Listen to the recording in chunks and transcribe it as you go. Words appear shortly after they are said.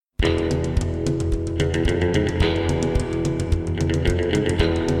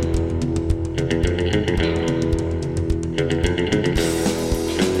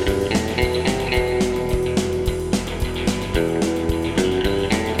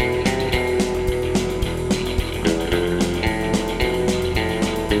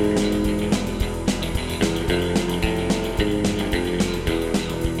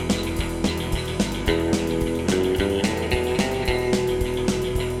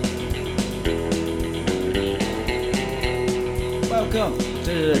Welcome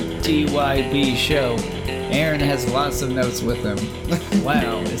to the TYB show. Aaron has lots of notes with him.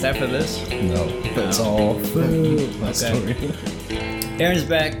 Wow, is that for this? No, that's all for my story. Aaron's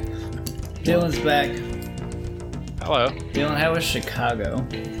back. Dylan's back. Hello. Dylan, how was Chicago?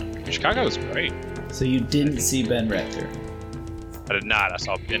 Chicago was great. So you didn't see Ben Rector? I did not. I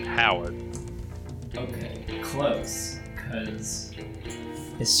saw Ben Howard. Okay, close. Because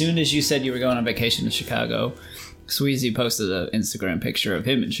as soon as you said you were going on vacation to Chicago, Sweezy posted an Instagram picture of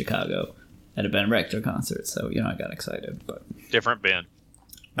him in Chicago at a Ben Rector concert. So, I got excited. But Different Ben.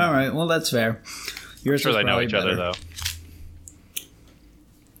 all right, well, that's fair. Yours I'm sure was they know probably each other, better.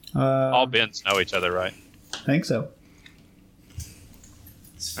 though. All Bens know each other, right? I think so.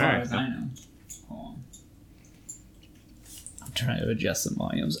 As far All right. as I know. Hold on. I'm trying to adjust some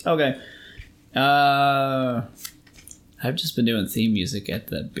volumes. Okay. I've just been doing theme music at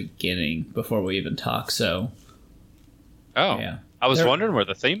the beginning before we even talk, so Oh. yeah. I was There- wondering where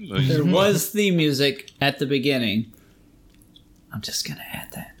the theme was. There was theme music at the beginning. I'm just gonna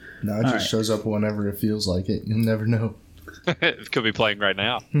add that. No, it All just right. shows up whenever it feels like it. You'll never know. It could be playing right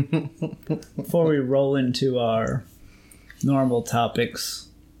now. Before we roll into our normal topics,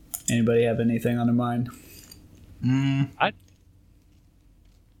 anybody have anything on their mind?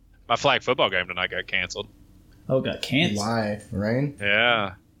 My flag football game tonight got canceled. Oh, got canceled. Why? Rain?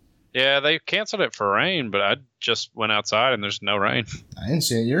 Yeah. Yeah, they canceled it for rain, but I just went outside and there's no rain. I didn't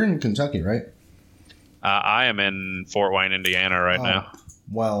see it. You're in Kentucky, right? I am in Fort Wayne, Indiana right Oh. now.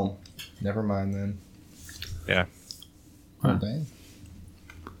 Well, never mind then. Yeah. Oh, dang.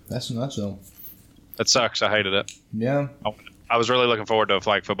 That's nuts, though. It sucks. I hated it. Yeah. I was really looking forward to a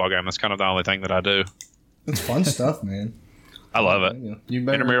flag football game. That's kind of the only thing that I do. It's fun stuff, man. I love it. You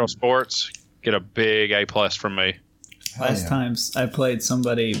better. Intramural sports get a big A+ from me. Hell Last yeah. times I played,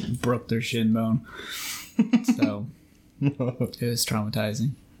 somebody broke their shin bone. So it was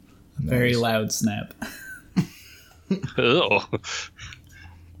traumatizing. A very Nice. loud snap. Ew.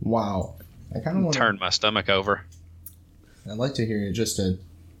 Wow. I kind of want to. Turned my stomach over. I'd like to hear it just to,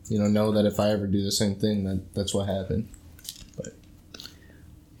 know that if I ever do the same thing, that's what happened. But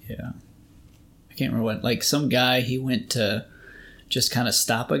Yeah. I can't remember what. Like some guy, he went to just kind of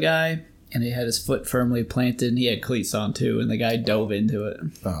stop a guy, and he had his foot firmly planted, and he had cleats on too, and the guy dove into it.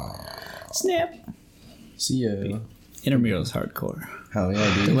 Snap. see ya. Intramural's hardcore. Hell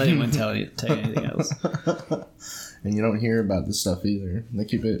yeah, Don't dude. let anyone tell you anything else. And you don't hear about this stuff either. They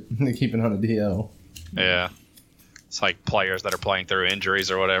keep it on a DL. Yeah. It's like players that are playing through injuries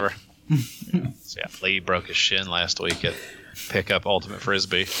or whatever. So yeah, Lee broke his shin last week at Pickup Ultimate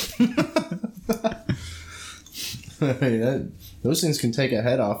Frisbee. Hey, those things can take a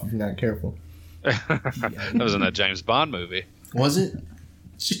head off if you're not careful. That was in that James Bond movie. Was it?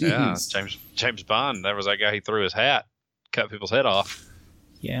 Jeez. Yeah, James Bond. That was that guy. He threw his hat, cut people's head off.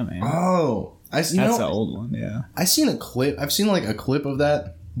 Yeah, man. Oh, That's an old one, yeah. I seen a clip. I've seen like a clip of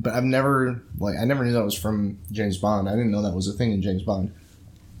that, but I never knew that was from James Bond. I didn't know that was a thing in James Bond.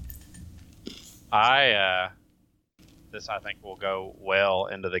 This I think will go well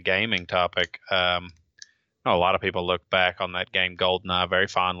into the gaming topic. I know a lot of people look back on that game GoldenEye very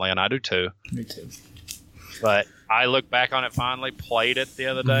fondly, and I do too. Me too. But I look back on it fondly, played it the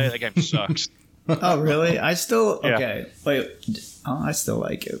other day. That game sucks. Oh, really? I still... Yeah. Okay, wait. Oh, I still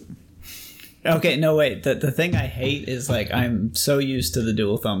like it. Okay, no, wait. The thing I hate is, like, I'm so used to the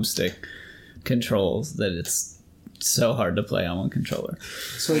dual thumbstick controls that it's so hard to play on one controller.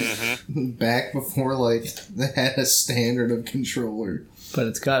 It's like back before they had a standard of controller. But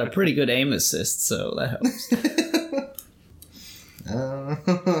it's got a pretty good aim assist, so that helps.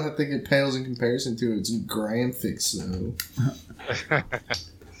 I think it pales in comparison to its graphics, though.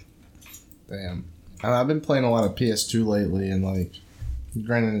 Damn. I've been playing a lot of PS2 lately, and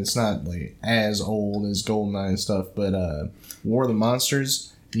granted, it's not as old as GoldenEye and stuff, but War of the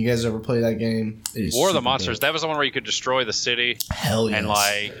Monsters. You guys ever play that game? It is War of the super Monsters. dope. That was the one where you could destroy the city Hell yes.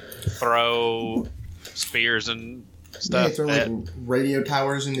 and throw spears and Yeah, stuff. throw radio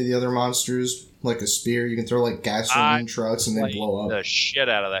towers into the other monsters, like a spear. You can throw gasoline trucks and they Played blow up. the shit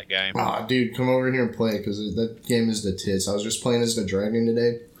out of that game. Ah, dude, come over here and play it because that game is the tits. I was just playing as the dragon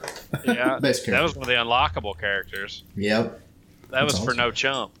today. Yeah, Best that was one of the unlockable characters. Yep. That was That's for awesome. no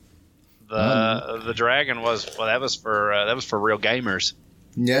chump. The dragon was that was for real gamers.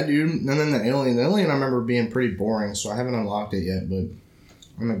 Yeah, dude. And then the alien. The alien I remember being pretty boring, so I haven't unlocked it yet, but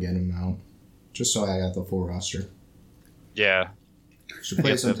I'm gonna get him now. Just so I got the full roster. Yeah, Should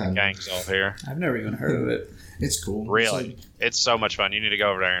play it get the sometime. gangs all here. I've never even heard of it. It's cool. Really, It's it's so much fun. You need to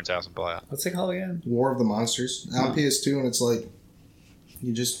go over to Aaron's house and play it. What's it called again? War of the Monsters on PS2, and it's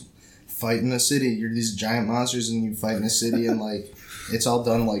you just fight in a city. You're these giant monsters and you fight in a city and like it's all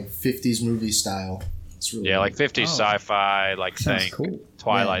done like 50s movie style. It's really like 50s sci-fi, like think cool.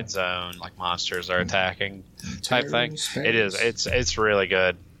 Twilight Zone, like monsters are attacking type thing. Space. It is. It's really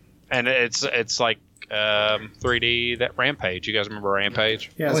good, and it's like 3D. That Rampage. You guys remember Rampage?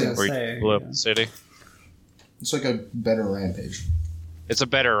 Yeah, I was gonna Where say, you blew up the city. It's like a better Rampage. It's a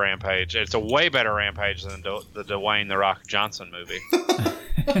better Rampage. It's a way better Rampage than the Dwayne "The Rock" Johnson movie.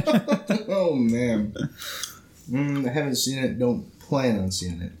 Oh man, I haven't seen it. Don't plan on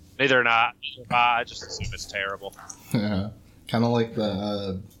seeing it. Neither not. I just assume it's terrible. Kind of like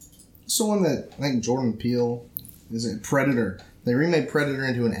the someone that I think Jordan Peele is it Predator. They remade Predator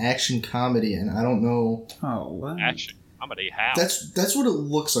into an action comedy, and I don't know. Oh, what? Action comedy? How? That's what it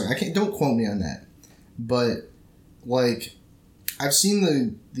looks like. Don't quote me on that, but like I've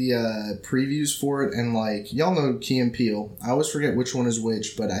seen the previews for it, and like y'all know Key and Peele. I always forget which one is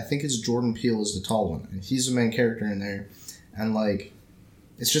which, but I think it's Jordan Peele is the tall one, and he's the main character in there, and like.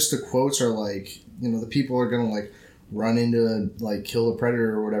 It's just the quotes are like, the people are going to like run into like kill the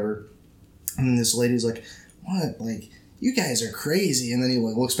predator or whatever. And then this lady's like, what? Like, you guys are crazy. And then he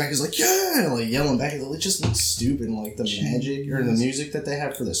like looks back, he's like, yeah, like yelling back. It just looks stupid. And like the magic or the music that they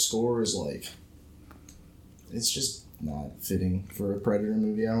have for the score is like, it's just not fitting for a Predator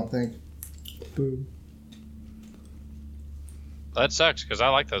movie, I don't think. Boom. That sucks because I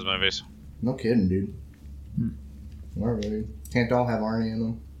like those movies. No kidding, dude. Whatever, dude. Can't all have Arnie in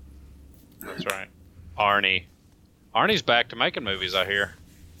them. That's right. Arnie. Arnie's back to making movies, I hear.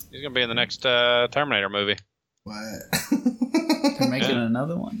 He's going to be in the next Terminator movie. What? They're making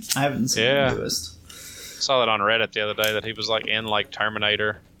another one. I haven't seen the newest. Saw that on Reddit the other day that he was like in like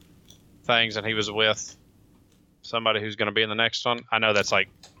Terminator things and he was with somebody who's going to be in the next one. I know that's like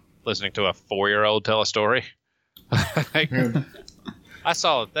listening to a 4-year-old tell a story. Like, I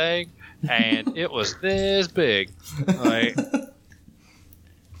saw a thing and it was this big. Like,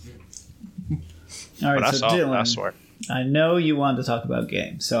 all right, but so Dylan, Dylan, I swear. I know you wanted to talk about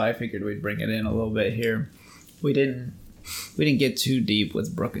games, so I figured we'd bring it in a little bit here. We didn't get too deep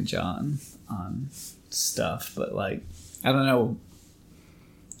with Brooke and John on stuff, but like, I don't know.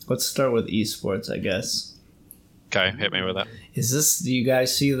 Let's start with esports, I guess. Okay, hit me with that. Do you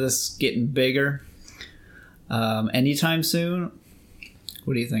guys see this getting bigger anytime soon?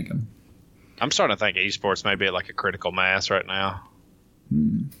 What are you thinking? I'm starting to think esports may be at like a critical mass right now.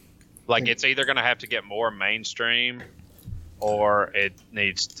 Like it's either going to have to get more mainstream or it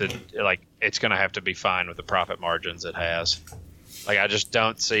needs to, like, it's going to have to be fine with the profit margins it has. Like, I just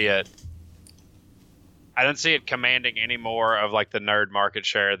don't see it. I don't see it commanding any more of like the nerd market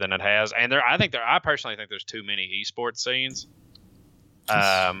share than it has. And I personally think there's too many esports scenes.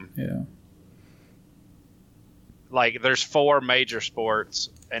 Yeah. Like there's 4 major sports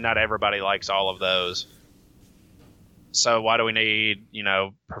and not everybody likes all of those. So why do we need,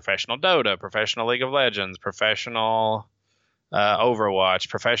 professional Dota, professional League of Legends, professional Overwatch,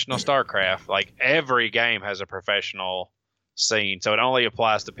 professional StarCraft? Like every game has a professional scene. So it only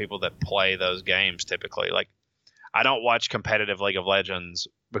applies to people that play those games typically. Like I don't watch competitive League of Legends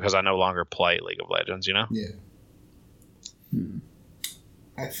because I no longer play League of Legends, Yeah.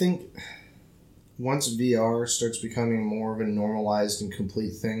 I think once VR starts becoming more of a normalized and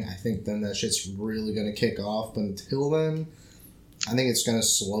complete thing, I think then that shit's really going to kick off. But until then, I think it's going to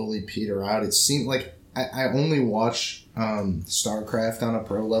slowly peter out. It seems like I only watch StarCraft on a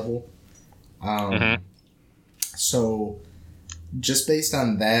pro level. So just based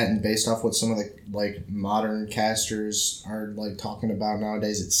on that and based off what some of the like modern casters are like talking about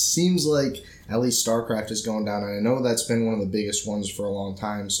nowadays, it seems like at least StarCraft is going down. And I know that's been one of the biggest ones for a long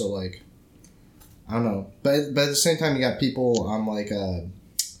time. So like, I don't know. But at the same time, you got people on like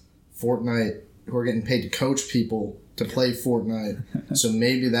Fortnite who are getting paid to coach people to play Fortnite. So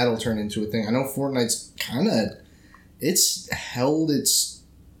maybe that'll turn into a thing. I know Fortnite's it's held its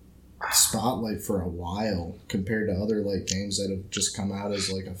spotlight for a while compared to other like games that have just come out as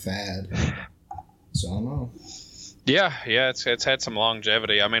like a fad. So I don't know. Yeah, it's had some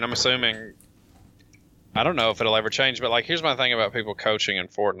longevity. I mean, I'm assuming. I don't know if it'll ever change, but like, here's my thing about people coaching in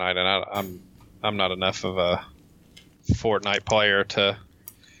Fortnite, and I'm not enough of a Fortnite player to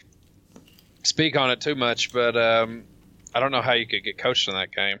speak on it too much, but I don't know how you could get coached in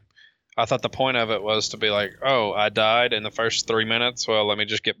that game. I thought the point of it was to be like, oh, I died in the first 3 minutes. Well, let me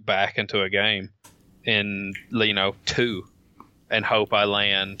just get back into a game in 2 and hope I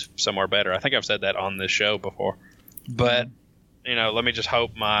land somewhere better. I think I've said that on this show before, but let me just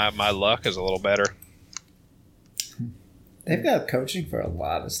hope my luck is a little better. They've got coaching for a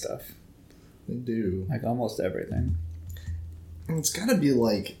lot of stuff. They do. Like almost everything. And it's got to be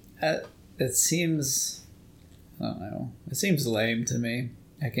like It seems, I don't know. It seems lame to me.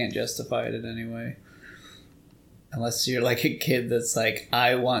 I can't justify it in any way. Unless you're like a kid that's like,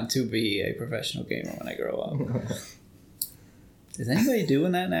 I want to be a professional gamer when I grow up. Is anybody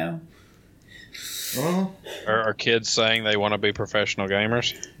doing that now? Are kids saying they want to be professional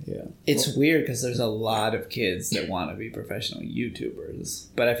gamers? Yeah. It's weird because there's a lot of kids that want to be professional YouTubers.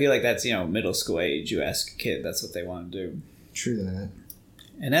 But I feel like that's, middle school age. You ask a kid, that's what they want to do. True that.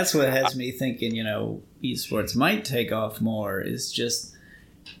 And that's what has me thinking, esports might take off more, is just,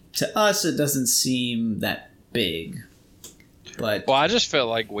 to us, it doesn't seem that big. But I just feel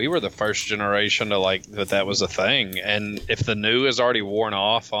like we were the first generation to like that was a thing, and if the new is already worn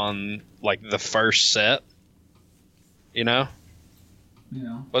off on like the first set,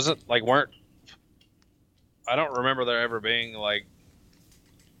 wasn't like I don't remember there ever being like,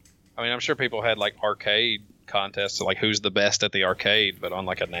 I mean, I'm sure people had like arcade contests of like who's the best at the arcade, but on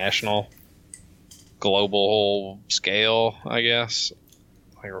like a national, global scale, I guess.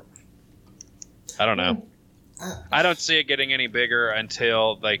 Like, I don't know. I don't see it getting any bigger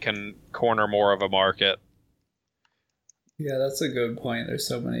until they can corner more of a market. Yeah, that's a good point. There's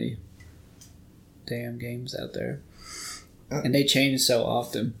so many damn games out there. And they change so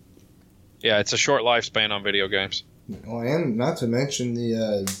often. Yeah, it's a short lifespan on video games. Well, and not to mention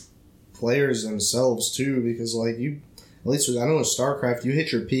the players themselves, too, because, like, at least I know with StarCraft, you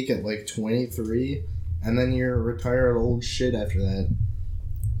hit your peak at, like, 23, and then you're retired old shit after that.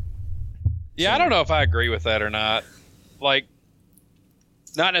 Yeah, I don't know if I agree with that or not. Like,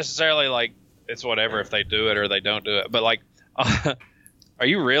 not necessarily like it's whatever if they do it or they don't do it, but like, are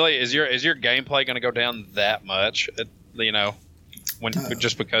you really? Is your gameplay going to go down that much? When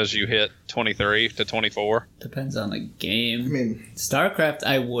just because you hit 23 to 24? Depends on the game. I mean, StarCraft,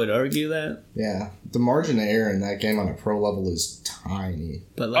 I would argue that. Yeah, the margin of error in that game on a pro level is tiny.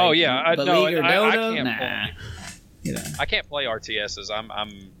 But like, League or Dota, I can't play RTSs.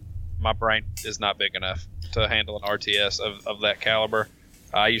 My brain is not big enough to handle an RTS of that caliber.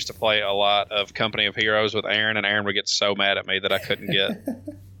 I used to play a lot of Company of Heroes with Aaron, and Aaron would get so mad at me that I couldn't get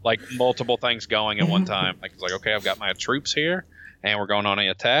like multiple things going at one time. Like, it's like, okay, I've got my troops here, and we're going on an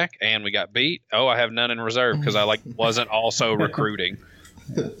attack, and we got beat. Oh, I have none in reserve because I wasn't also recruiting.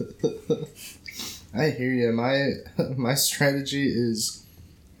 I hear you. My strategy is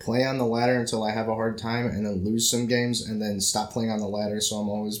play on the ladder until I have a hard time, and then lose some games, and then stop playing on the ladder, so I'm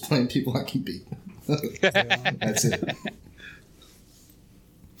always playing people I can beat. That's it.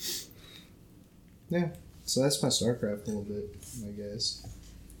 Yeah, so that's my StarCraft a little bit, I guess.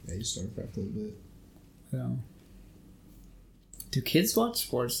 Yeah, you StarCraft a little bit. Yeah. Do kids watch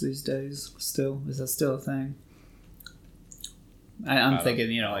sports these days still? Is that still a thing? I'm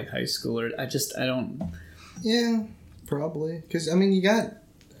thinking, like high school, or I don't... Yeah, probably. Because, I mean, you got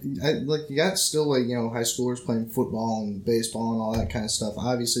still high schoolers playing football and baseball and all that kind of stuff.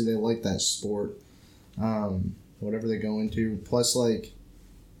 Obviously, they like that sport, whatever they go into. Plus,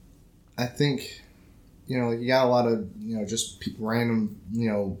 I think, you got a lot of just random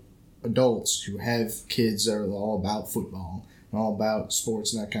adults who have kids that are all about football and all about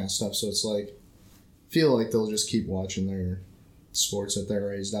sports and that kind of stuff. So it's feel like they'll just keep watching their sports that they're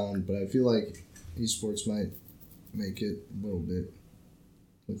raised on. But I feel like esports might make it a little bit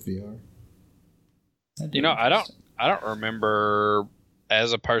with VR. I don't remember,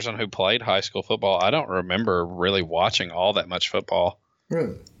 as a person who played high school football, I don't remember really watching all that much football.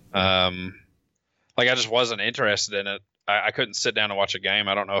 Really? I just wasn't interested in it. I couldn't sit down and watch a game.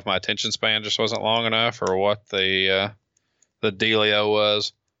 I don't know if my attention span just wasn't long enough or what the dealio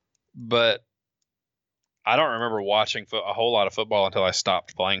was, but I don't remember watching a whole lot of football until I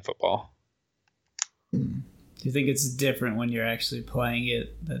stopped playing football. Do you think it's different when you're actually playing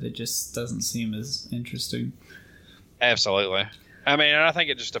it, that it just doesn't seem as interesting? Absolutely. I mean, and I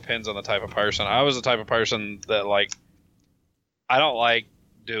think it just depends on the type of person. I was the type of person that I don't like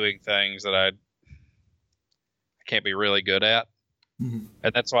doing things that I can't be really good at. Mm-hmm.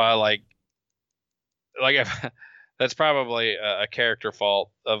 And that's why that's probably a character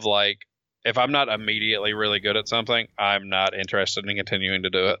fault of if I'm not immediately really good at something, I'm not interested in continuing to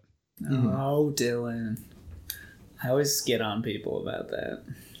do it. Oh, Dylan. I always get on people about that.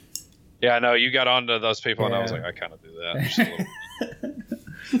 Yeah, I know. You got onto those people, and I was like, I kind of do that. Just a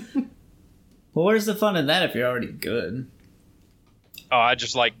little. Well, where's the fun in that if you're already good? Oh, I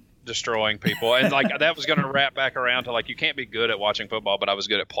just like destroying people. And that was going to wrap back around to you can't be good at watching football, but I was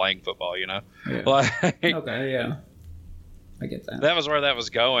good at playing football, Yeah. Okay, yeah. I get that. That was where that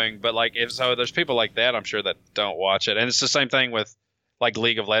was going. But if so, there's people like that, I'm sure, that don't watch it. And it's the same thing with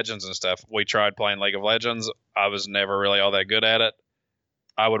League of Legends and stuff. We tried playing League of Legends. I was never really all that good at it.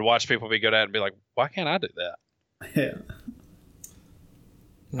 I would watch people be good at it and be like, why can't I do that? Yeah.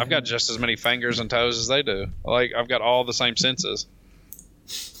 I've got just as many fingers and toes as they do. Like, I've got all the same senses.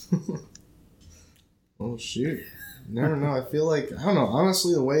 Oh, shoot. Never know. I feel like, I don't know,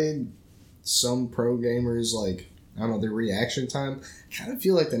 honestly, the way some pro gamers, like, I don't know, their reaction time, I kind of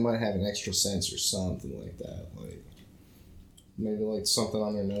feel like they might have an extra sense or something like that. Like, maybe like something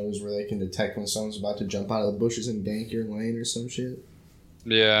on their nose where they can detect when someone's about to jump out of the bushes and dank your lane or some shit.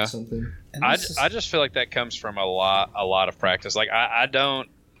 Yeah. Something. I just feel like that comes from a lot of practice. Like, I don't,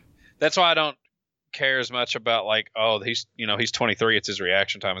 that's why I don't care as much about, like, oh, he's 23, it's his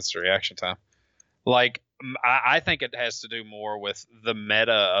reaction time, it's his reaction time. Like, I think it has to do more with the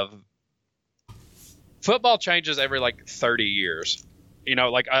meta of football changes every like 30 years. You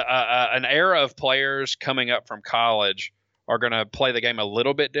know, like an era of players coming up from college are going to play the game a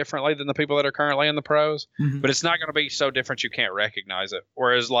little bit differently than the people that are currently in the pros, but it's not going to be so different you can't recognize it.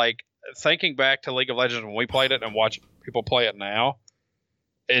 Whereas, like, thinking back to League of Legends when we played it and watch people play it now,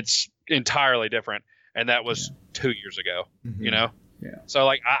 it's entirely different. And that was 2 years ago, you know? Yeah. So,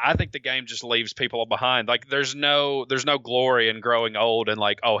 like, I think the game just leaves people behind. Like, there's no glory in growing old and,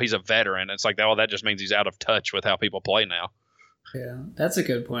 like, oh, he's a veteran. It's like, oh, that just means he's out of touch with how people play now. Yeah, that's a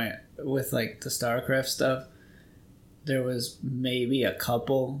good point. With, like, the StarCraft stuff, there was maybe a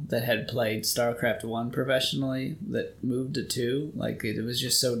couple that had played StarCraft 1 professionally that moved to 2. Like, it was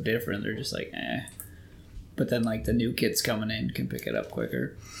just so different. They're just like, eh. But then, like, the new kids coming in can pick it up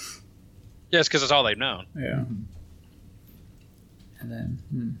quicker. Yeah, it's because it's all they've known. Yeah. And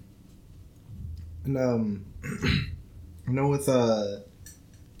then, And, I know with,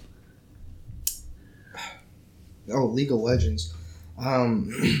 League of Legends. I don't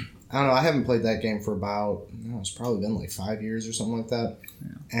know, I haven't played that game for about, it's probably been like 5 years or something like that.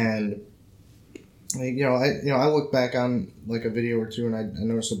 Yeah. And, like, I look back on like a video or two and I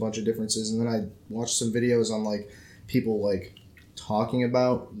noticed a bunch of differences, and then I watched some videos on like people like talking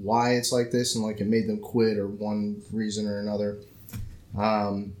about why it's like this and like it made them quit or one reason or another. I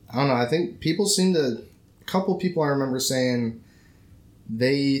don't know. I think a couple people I remember saying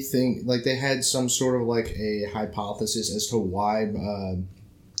they think like they had some sort of like a hypothesis as to why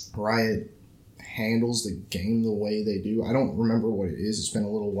Riot handles the game the way they do. I don't remember what it is. It's been a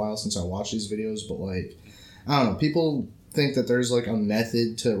little while since I watched these videos, but like, I don't know. People think that there's like a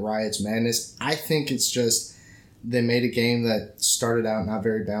method to Riot's madness. I think it's just they made a game that started out not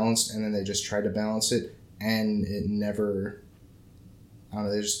very balanced and then they just tried to balance it and it never... I don't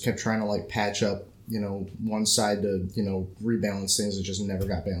know, they just kept trying to like patch up, one side to, rebalance things that just never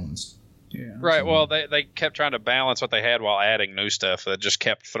got balanced. yeah. Right. Well, they kept trying to balance what they had while adding new stuff that just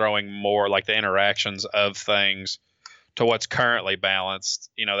kept throwing more like the interactions of things to what's currently balanced.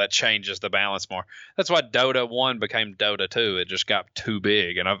 That changes the balance more. That's why Dota 1 became Dota 2. It just got too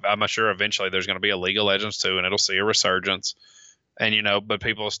big. And I'm sure eventually there's going to be a League of Legends 2 and it'll see a resurgence. And, but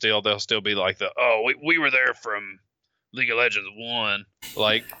people they'll still be like we were there from League of Legends 1,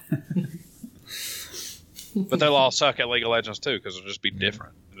 like, but they'll all suck at League of Legends too because it'll just be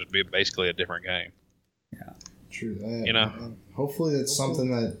different. It'll just be basically a different game. Yeah, true that. Hopefully that's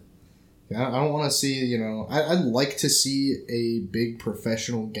something that I don't want to see. I'd like to see a big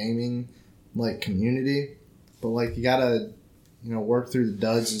professional gaming like community, but like you gotta work through the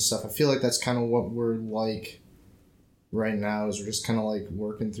duds and stuff. I feel like that's kind of what we're like right now. Is we're just kind of like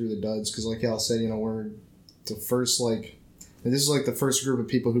working through the duds because like y'all said, we're the first this is like the first group of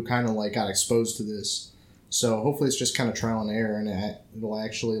people who kind of like got exposed to this, so hopefully it's just kind of trial and error and it'll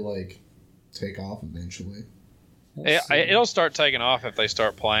actually like take off eventually. It'll start taking off if they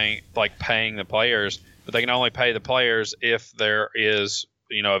start paying the players, but they can only pay the players if there is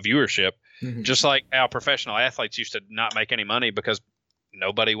a viewership. Mm-hmm. Just like how professional athletes used to not make any money because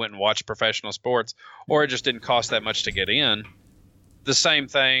nobody went and watched professional sports, or it just didn't cost that much to get in. The same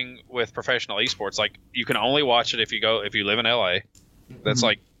thing with professional esports. Like, you can only watch it if you live in LA. That's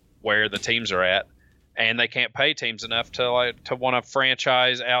like where the teams are at, and they can't pay teams enough to want to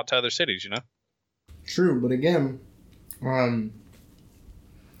franchise out to other cities. True, but again,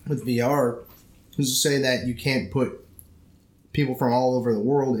 with VR, who's to say that you can't put people from all over the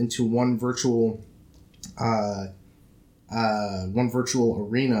world into one virtual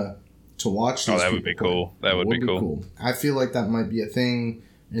arena to watch these that would be cool. That would be cool. I feel like that might be a thing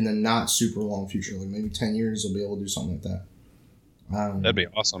in the not super long future. Like maybe 10 years they'll be able to do something like that. That'd be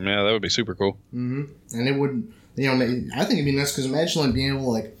awesome. Yeah, that would be super cool. Mm-hmm. And it would, I think it'd be nice because imagine like being able to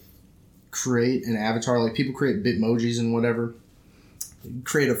like create an avatar. Like people create Bitmojis and whatever.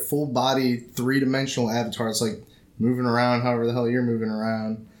 Create a full body 3-dimensional avatar. It's like moving around however the hell you're moving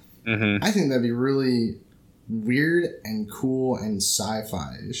around. Mm-hmm. I think that'd be really weird and cool and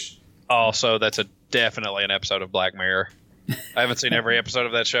sci-fi-ish. Also, that's definitely an episode of Black Mirror. I haven't seen every episode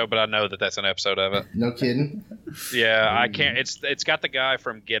of that show, but I know that that's an episode of it. No kidding. Yeah, I can't. It's got the guy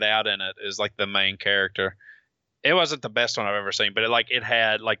from Get Out in it is like the main character. It wasn't the best one I've ever seen, but it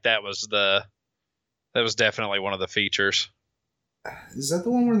had like that was definitely one of the features. Is that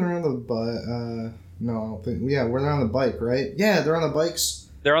the one where they're on the bike? No, I don't think. Yeah, where they're on the bike, right? Yeah, they're on the bikes.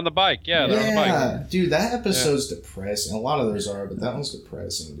 They're on the bike. Yeah, they're on the bike. Dude, that episode's depressing. A lot of those are, but that one's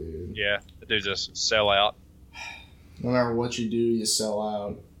depressing, dude. Yeah, the dude just sell out. No matter what you do, you sell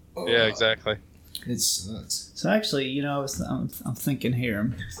out. Yeah, exactly. It sucks. So actually, I'm thinking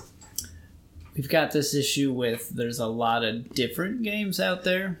here. We've got this issue with there's a lot of different games out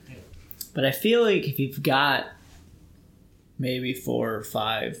there, but I feel like if you've got maybe 4 or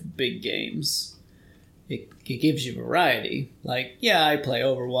 5 big games, it gives you variety. Like, yeah, I play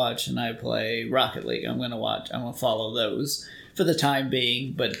Overwatch and I play Rocket League. I'm gonna follow those for the time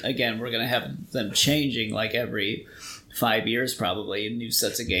being, but again, we're gonna have them changing like every 5 years probably, new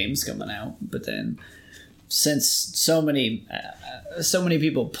sets of games coming out. But then since so many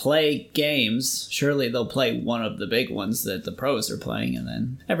people play games, surely they'll play one of the big ones that the pros are playing, and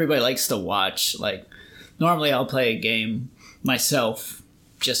then everybody likes to watch. Like, normally I'll play a game myself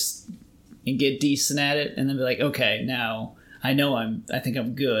just and get decent at it, and then be like, okay, now I think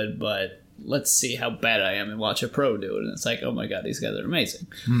I'm good, but let's see how bad I am and watch a pro do it. And it's like, oh my god, these guys are amazing.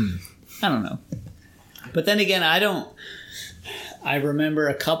 I don't know. But then again, I remember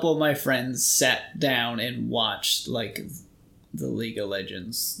a couple of my friends sat down and watched like the League of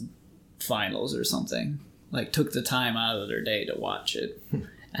Legends finals or something. Like, took the time out of their day to watch it.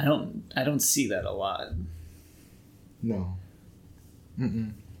 I don't see that a lot. No.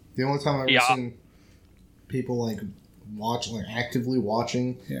 Mm-mm. The only time I've ever seen people like actively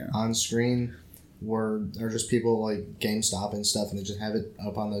watching on screen are just people like GameStop and stuff, and they just have it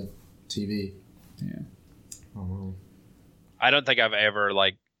up on the TV. Yeah. Oh. I don't think I've ever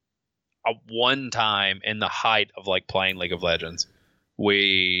one time in the height of like playing League of Legends,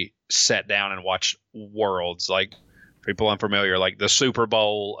 we sat down and watched Worlds. Like, people unfamiliar, like the Super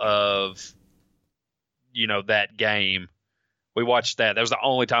Bowl of that game. We watched that. That was the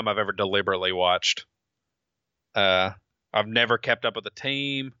only time I've ever deliberately watched. I've never kept up with the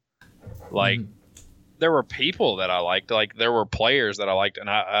team. Like, there were people that I liked. Like, there were players that I liked, and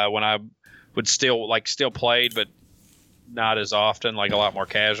I when I would still played, but not as often, like a lot more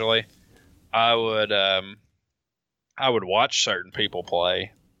casually. I would watch certain people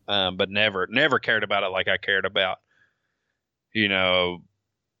play, but never cared about it like I cared about,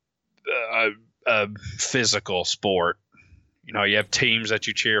 a physical sport. You have teams that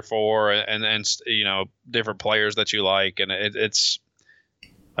you cheer for, and different players that you like, and it's.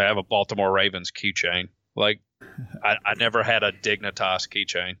 I have a Baltimore Ravens keychain. Like, I never had a Dignitas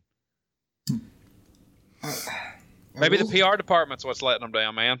keychain. Maybe the PR department's what's letting them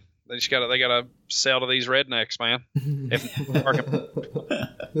down, man. They gotta sell to these rednecks, man.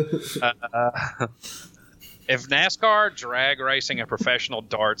 If NASCAR drag racing and professional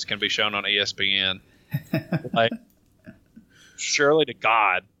darts can be shown on ESPN, like, surely to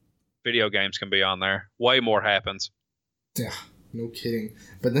God, video games can be on there. Way more happens. Yeah, no kidding.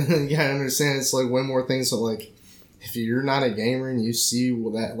 But then, yeah, I understand it's like one more thing. So, like, if you're not a gamer and you see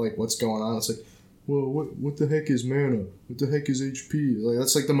what's going on, it's like, well, what the heck is mana? What the heck is HP? Like,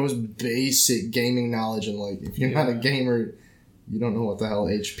 that's like the most basic gaming knowledge. And like, if you're not a gamer, you don't know what the hell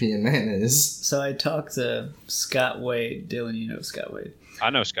HP and mana is. So I talked to Scott Wade. Dylan, you know Scott Wade. I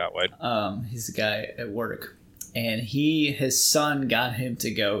know Scott Wade. He's a guy at work, and his son got him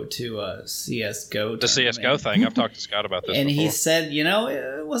to go to a CS:GO. The CS:GO thing. I've talked to Scott about this. And before. he said,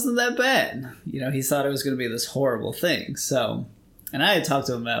 it wasn't that bad. He thought it was going to be this horrible thing. So. And I had talked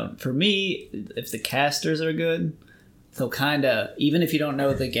to him about, for me, if the casters are good, they'll kind of, even if you don't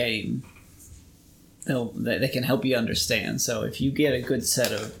know the game, they can help you understand. So if you get a good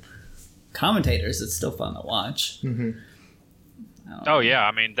set of commentators, it's still fun to watch. Mm-hmm. Oh yeah,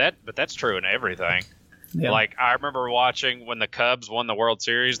 I mean but that's true in everything. Yeah. Like, I remember watching when the Cubs won the World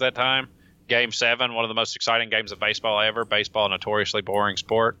Series that time, Game 7, one of the most exciting games of baseball ever. Baseball, a notoriously boring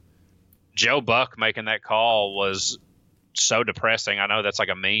sport. Joe Buck making that call was so depressing. I know that's like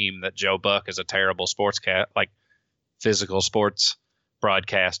a meme that Joe Buck is a terrible physical sports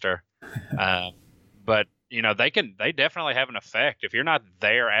broadcaster. But they definitely have an effect. If you're not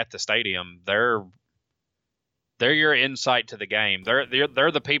there at the stadium, they're your insight to the game. They're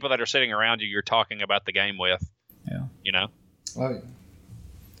the people that are sitting around you. You're talking about the game with. Yeah.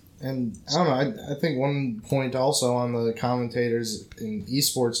 And I don't know. I think one point also on the commentators in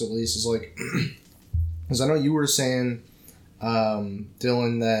esports, at least, is like Because I know you were saying,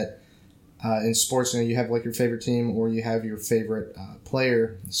 Dylan, that in sports, you have like your favorite team or you have your favorite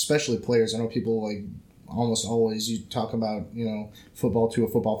player, especially players. I know people like almost always you talk about football to a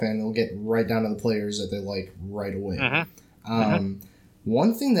football fan, they'll get right down to the players that they like right away.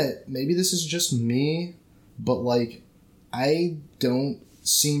 One thing that maybe this is just me, but like I don't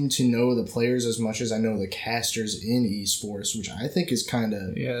seem to know the players as much as I know the casters in esports, which I think is kind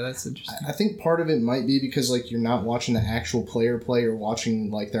of that's interesting. I think part of it might be because like you're not watching the actual player play, you're watching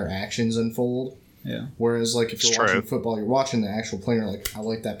like their actions unfold. Yeah. Whereas like if you're watching football, you're watching the actual player. Like I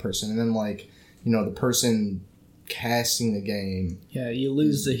like that person, and then like the person casting the game. Yeah, you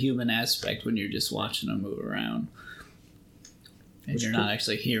lose the human aspect when you're just watching them move around, and you're not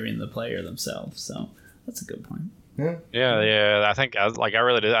actually hearing the player themselves. So that's a good point. Yeah. I think I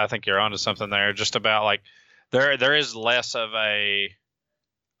really do. I think you're onto something there. Just about like there is less of a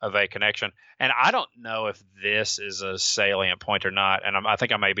connection, and I don't know if this is a salient point or not. And I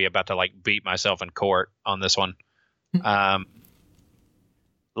think I may be about to like beat myself in court on this one. Going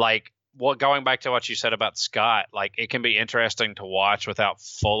back to what you said about Scott, like it can be interesting to watch without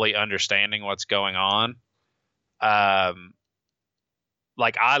fully understanding what's going on. Like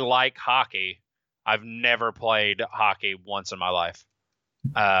I like hockey. I've never played hockey once in my life.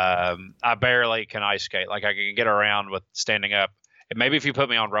 I barely can ice skate. Like I can get around with standing up. And maybe if you put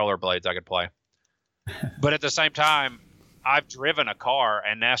me on rollerblades, I could play. But at the same time, I've driven a car,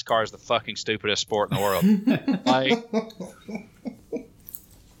 and NASCAR is the fucking stupidest sport in the world. Like,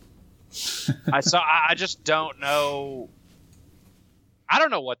 I just don't know. I don't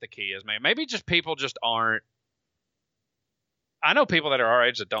know what the key is, man. Maybe just people just aren't. I know people that are our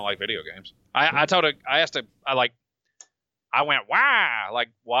age that don't like video games. I went, wow, like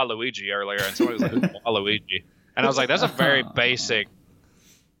Waluigi earlier, and somebody was like, who's Waluigi? And I was like, that's a very basic,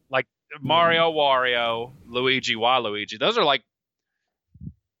 like Mario, Wario, Luigi, Waluigi. Those are like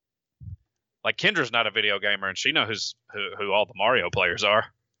Kendra's not a video gamer, and she knows who all the Mario players are.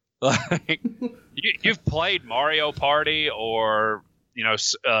 Like, you've played Mario Party or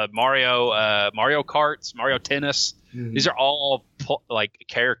Mario Karts, Mario Tennis. Mm-hmm. These are all like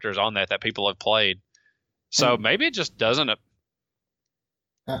characters on that people have played. So maybe it just doesn't.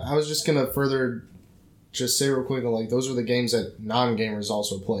 I was just gonna further just say real quick, like those are the games that non-gamers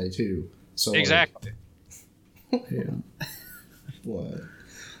also play too. So exactly. Yeah. What?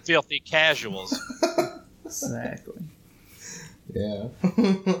 Filthy casuals. Exactly. Yeah.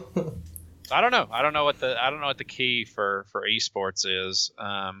 I don't know. I don't know what the key for esports is.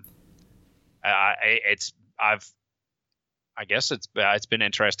 I guess it's been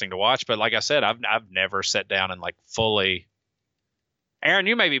interesting to watch, but like I said, I've never sat down and like fully. Aaron,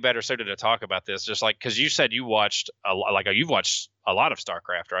 you may be better suited to talk about this, just like because you said you watched you've watched a lot of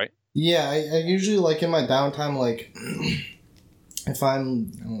StarCraft, right? Yeah, I usually like in my downtime, like if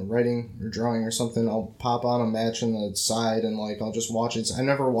I'm writing or drawing or something, I'll pop on a match on the side and like I'll just watch it. I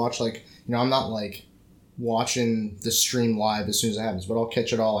never watch I'm not like watching the stream live as soon as it happens, but I'll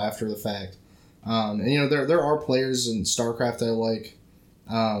catch it all after the fact. And there are players in StarCraft that I like,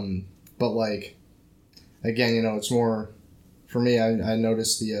 but like again, it's more for me. I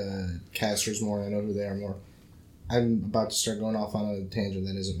notice the casters more. I know who they are more. I'm about to start going off on a tangent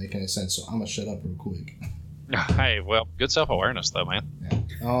that isn't making any sense, so I'm gonna shut up real quick. Hey, well, good self-awareness though, man. Yeah.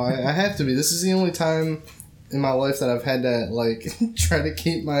 Oh, I have to be. This is the only time in my life that I've had to like try to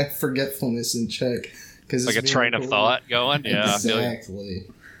keep my forgetfulness in check. Cause like a train of thought going. Yeah, exactly.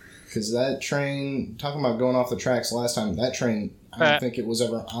 Because that train, talking about going off the tracks last time, that train, I don't think it was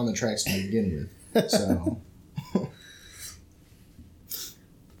ever on the tracks to begin with. So.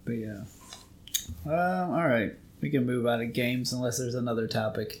 But yeah. All right. We can move out of games unless there's another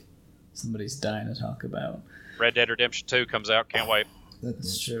topic somebody's dying to talk about. Red Dead Redemption 2 comes out. Can't wait.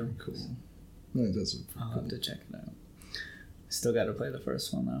 That's true. Cool. No, I'll have to check it out. Still got to play the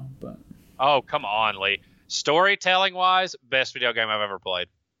first one though, but. Oh, come on, Lee. Storytelling wise, best video game I've ever played.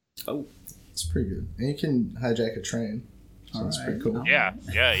 Oh, it's pretty good. And you can hijack a train. So that's pretty cool. Yeah.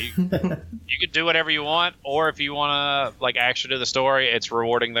 You can do whatever you want, or if you want to actually do the story, it's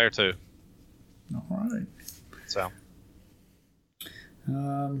rewarding there too. All right. So.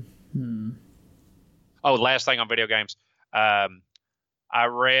 Oh, last thing on video games. I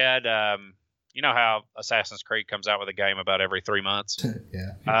read. You know how Assassin's Creed comes out with a game about every 3 months.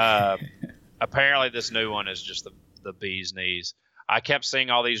 Yeah. Apparently, this new one is just the bee's knees. I kept seeing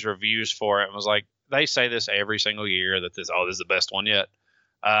all these reviews for it and was like, they say this every single year that this is the best one yet.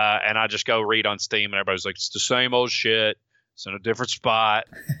 And I just go read on Steam and everybody's like, it's the same old shit. It's in a different spot.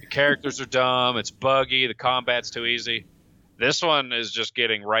 The characters are dumb. It's buggy. The combat's too easy. This one is just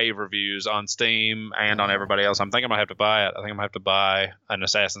getting rave reviews on Steam and on everybody else. I'm thinking I'm gonna have to buy it. I think I'm gonna have to buy an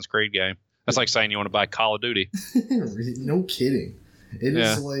Assassin's Creed game. That's like saying you want to buy Call of Duty. No kidding. It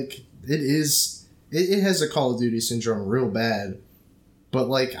is like it has a Call of Duty syndrome real bad. But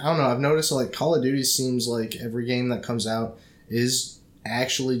like I don't know, I've noticed like Call of Duty seems like every game that comes out is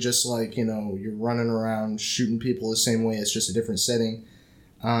actually just like, you know, you're running around shooting people the same way. It's just a different setting.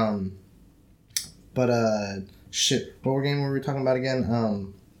 Shit, what game were we talking about again?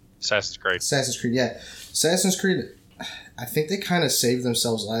 Assassin's Creed. Assassin's Creed, yeah. Assassin's Creed, I think they kind of saved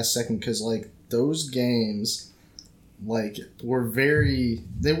themselves last second because, like, those games, like, were very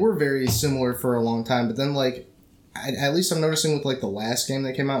similar for a long time. But then, like, at least I'm noticing with, like, the last game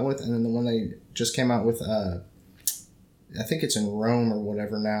they came out with and then the one they just came out with, I think it's in Rome or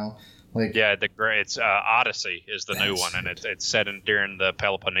whatever now. Like, yeah, it's Odyssey is the new one, and it's set during the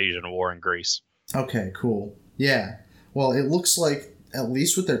Peloponnesian War in Greece. Okay, cool. Yeah. Well, it looks like, at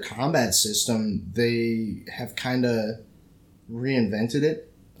least with their combat system, they have kind of reinvented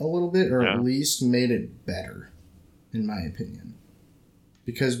it a little bit, or at least made it better, in my opinion.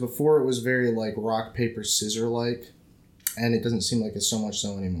 Because before it was very, like, rock, paper, scissor-like, and it doesn't seem like it's so much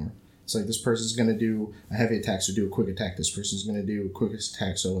so anymore. It's like, this person's going to do a heavy attack, so do a quick attack. This person's going to do a quick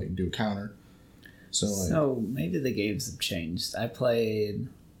attack, so, like, do a counter. So maybe the games have changed. I played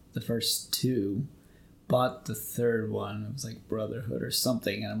the first two, bought the third one. It was like Brotherhood or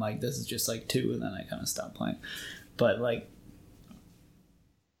something, and I'm like, this is just like 2, and then I kind of stopped playing. But like,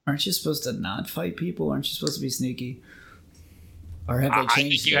 aren't you supposed to not fight people? Aren't you supposed to be sneaky? Or have they changed? I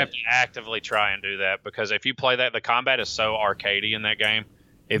think you have to actively try and do that, because if you play that, the combat is so arcadey in that game.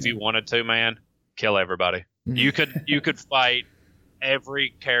 If you wanted to, man, kill everybody. You could fight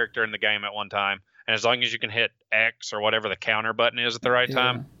every character in the game at one time, and as long as you can hit X or whatever the counter button is at the right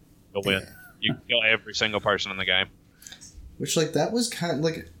time, you'll win. You can kill every single person in the game. Which, like, that was kind of,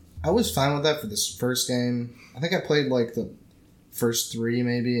 like, I was fine with that for this first game. I think I played, like, the first 3,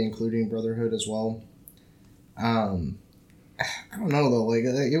 maybe, including Brotherhood as well. I don't know, though. Like,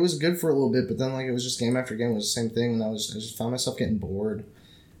 it was good for a little bit, but then, like, it was just game after game. It was the same thing, and I just found myself getting bored.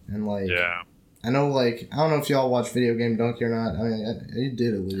 And, like, I know, like, I don't know if y'all watch Video Game Donkey or not. I mean, you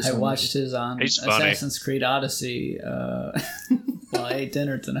did at least. I watched his on Assassin's Creed Odyssey while I ate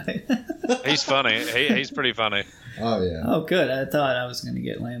dinner tonight. He's funny. He's pretty funny. Oh, yeah. Oh, good. I thought I was going to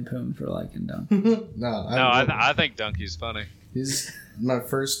get lampooned for liking Donkey. I think Donkey's funny. He's my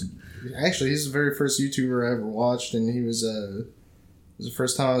first... Actually, he's the very first YouTuber I ever watched, and he was... it was the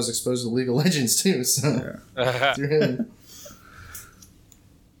first time I was exposed to League of Legends, too, so... through him.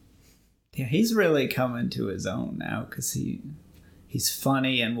 Yeah, he's really coming to his own now, because he's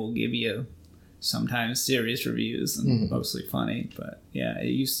funny and will give you sometimes serious reviews and mostly funny. But yeah, it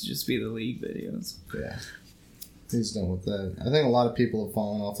used to just be the League videos. Yeah, he's done with that. I think a lot of people have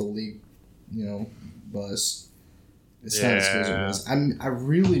fallen off the League, bus. It's not as good as it was. I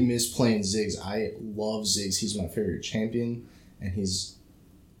really miss playing Ziggs. I love Ziggs. He's my favorite champion, and he's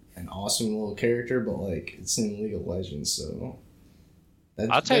an awesome little character. But like, it's in League of Legends, so.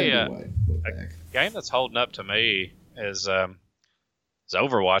 I'll tell you, a game that's holding up to me is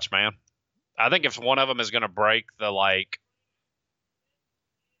Overwatch, man. I think if one of them is going to break the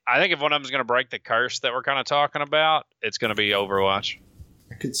curse that we're kind of talking about, it's going to be Overwatch.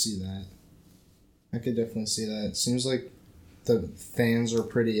 I could see that. I could definitely see that. It seems like the fans are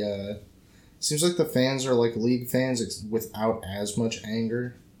pretty. Seems like the fans are like League fans without as much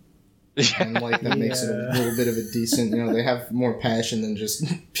anger. And like that makes it a little bit of a decent, they have more passion than just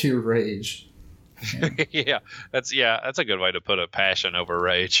pure rage. Yeah, that's a good way to put it. Passion over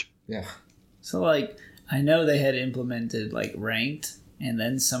rage. Yeah. So like, I know they had implemented like ranked, and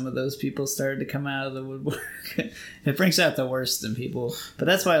then some of those people started to come out of the woodwork. It brings out the worst in people, but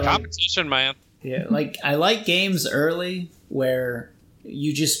that's why I like competition, man. Yeah, like I like games early where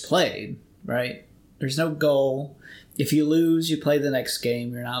you just played, right? There's no goal. If you lose, you play the next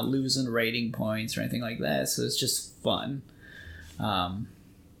game. You're not losing rating points or anything like that. So it's just fun. I don't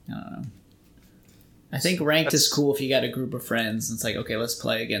know. I think ranked is cool if you got a group of friends. And it's like, okay, let's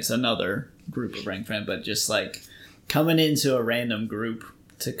play against another group of ranked friends. But just like coming into a random group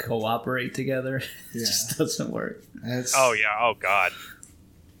to cooperate together, it just doesn't work. Oh, God.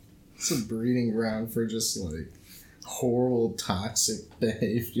 It's a breeding ground for just like horrible, toxic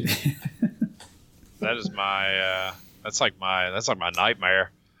behavior. That is my that's like my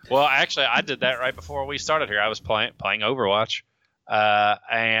nightmare. Well, actually, I did that right before we started here. I was playing Overwatch,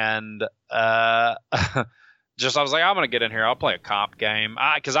 and I was like, I'm gonna get in here. I'll play a comp game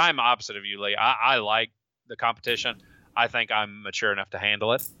because I'm opposite of you, Lee. I like the competition. I think I'm mature enough to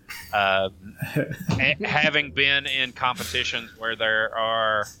handle it. Having been in competitions where there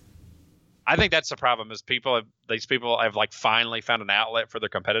are, I think that's the problem. Is these people have like finally found an outlet for their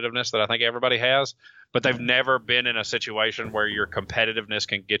competitiveness that I think everybody has, but they've never been in a situation where your competitiveness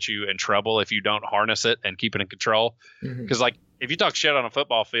can get you in trouble if you don't harness it and keep it in control. Because like if you talk shit on a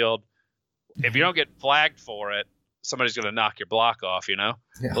football field, if you don't get flagged for it, somebody's going to knock your block off, you know?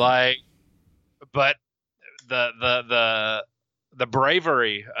 Yeah. Like, but the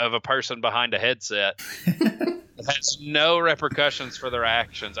bravery of a person behind a headset has no repercussions for their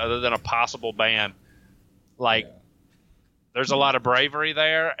actions other than a possible ban. Like, there's a lot of bravery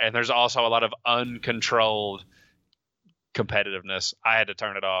there, and there's also a lot of uncontrolled competitiveness. I had to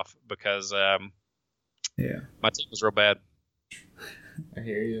turn it off because my team was real bad. I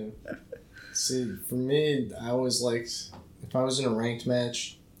hear you. See, for me, I always liked, if I was in a ranked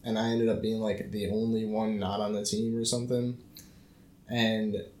match and I ended up being like the only one not on the team or something,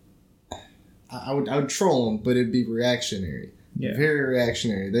 and I would troll them, but it'd be reactionary. Yeah. Very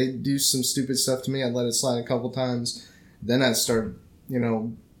reactionary. They'd do some stupid stuff to me, I'd let it slide a couple times, then I'd start,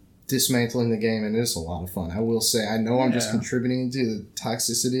 dismantling the game, and it's a lot of fun. I will say, I know I'm just contributing to the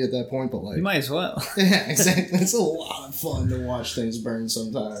toxicity at that point, but like... You might as well. Yeah, exactly. It's a lot of fun to watch things burn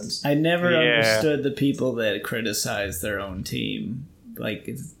sometimes. I never understood the people that criticize their own team. Like,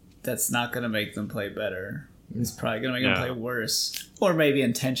 that's not going to make them play better. It's probably going to make them play worse. Or maybe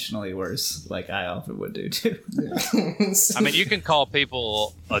intentionally worse, like I often would do, too. I mean, you can call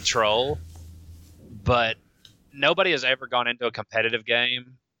people a troll, but nobody has ever gone into a competitive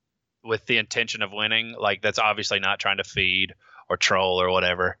game with the intention of winning. Like, that's obviously not trying to feed or troll or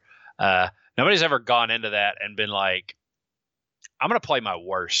whatever. Nobody's ever gone into that and been like, I'm going to play my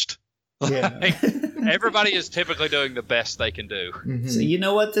worst. Yeah. Like, everybody is typically doing the best they can do. Mm-hmm. So you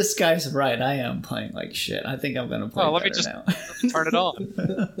know what? This guy's right. I am playing like shit. I think I'm going to play better let me just now. Turn it on.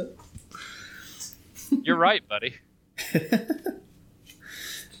 You're right, buddy.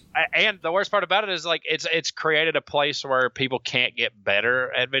 And the worst part about it is, like, it's created a place where people can't get better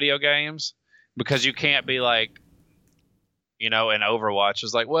at video games because you can't be like, in Overwatch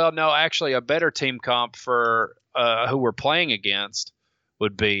is like, well, no, actually a better team comp for who we're playing against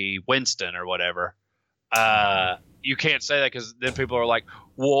would be Winston or whatever. You can't say that because then people are like,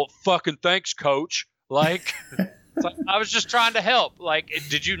 well, fucking thanks, coach. Like, it's like, I was just trying to help. Like,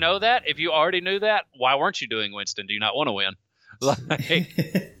 did you know that? If you already knew that, why weren't you doing Winston? Do you not want to win? Like,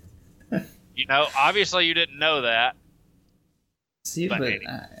 obviously you didn't know that. See, but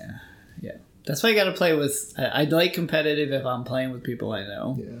yeah. That's why you got to play with... I like competitive if I'm playing with people I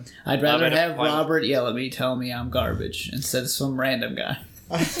know. Yeah. I'd rather have Robert yell at me, tell me I'm garbage, instead of some random guy.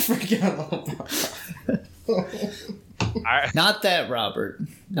 I forgot about that. Not that Robert.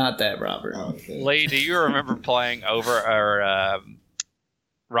 Oh, okay. Lee, do you remember playing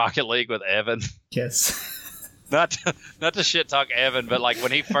Rocket League with Evan? Yes. Not to shit talk Evan, but like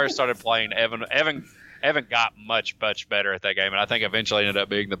when he first started playing, Evan got much better at that game, and I think eventually ended up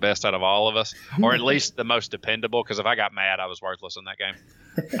being the best out of all of us, or at least the most dependable. Because if I got mad, I was worthless in that game.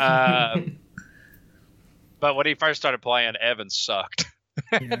 But when he first started playing, Evan sucked.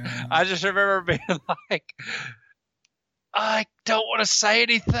 Yeah. I just remember being like, I don't want to say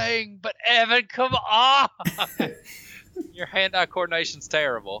anything, but Evan, come on. Your hand-eye coordination's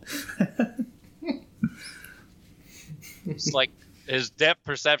terrible. It's like his depth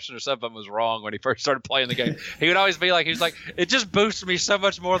perception or something was wrong when he first started playing the game. He would always be like, it just boosts me so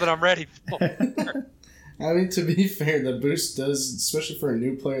much more than I'm ready for. I mean, to be fair, the boost does, especially for a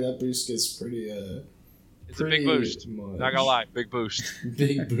new player, that boost gets pretty, it's a big boost. Much. Not gonna lie, big boost.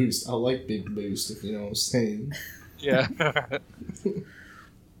 Big boost. I like big boost, if you know what I'm saying. Yeah.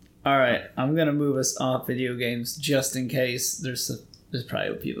 All right, I'm gonna move us off video games just in case there's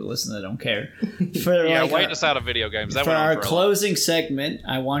probably people listening that don't care. Wait us out of video games. That for our closing segment,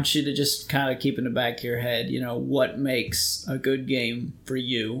 I want you to just kind of keep in the back of your head, what makes a good game for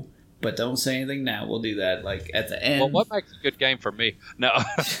you. But don't say anything now. We'll do that like at the end. Well, what makes a good game for me? No.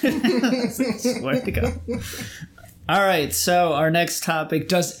 Swear to God. All right, so our next topic.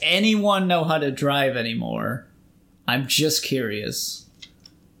 Does anyone know how to drive anymore? I'm just curious.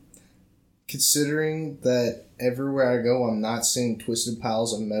 Considering that everywhere I go, I'm not seeing twisted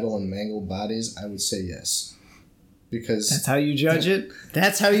piles of metal and mangled bodies, I would say yes. Because... That's how you judge it?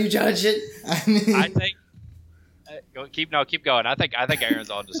 That's how you judge it? I think... Keep going. I think Aaron's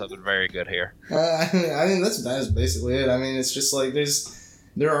onto something very good here. I mean that is basically it. I mean, it's just like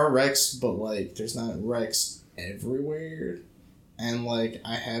there are wrecks, but like there's not wrecks everywhere. And like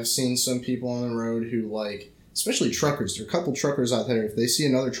I have seen some people on the road who like, especially truckers. There are a couple truckers out there. If they see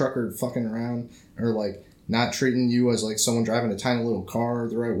another trucker fucking around or like not treating you as like someone driving a tiny little car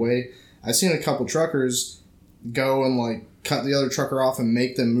the right way. I've seen a couple truckers go and like cut the other trucker off and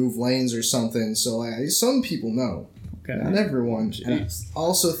make them move lanes or something. So like some people know, not everyone. And I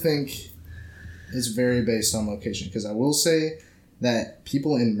also think it's very based on location, because I will say that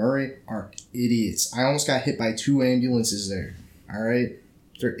people in Murray are idiots. I almost got hit by 2 ambulances there. All right,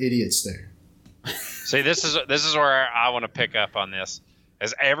 they're idiots there. See, this is where I want to pick up on this,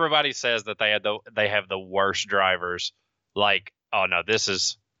 as everybody says that they have the worst drivers. Like, oh no, this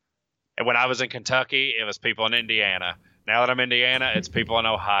is. And when I was in Kentucky, it was people in Indiana. Now that I'm in Indiana, it's people in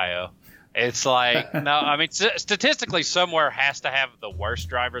Ohio. It's like, no, I mean, statistically, somewhere has to have the worst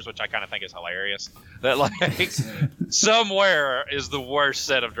drivers, which I kind of think is hilarious. That like somewhere is the worst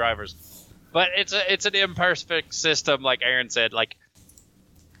set of drivers, but it's an imperfect system, like Aaron said. Like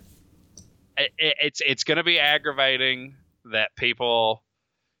it's going to be aggravating that people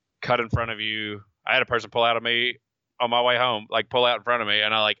cut in front of you. I had a person pull out of me on my way home, like pull out in front of me,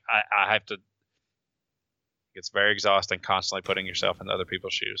 and I have to. It's very exhausting constantly putting yourself in other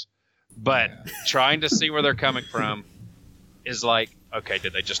people's shoes. But trying to see where they're coming from is like, okay,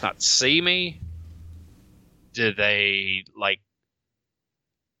 did they just not see me? Did they like?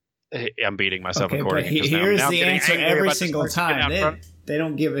 I'm beating myself according. But here's the answer every single time. They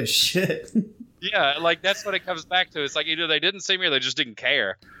don't give a shit. Yeah, like that's what it comes back to. It's like either they didn't see me or they just didn't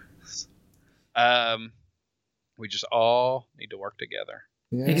care. We just all need to work together.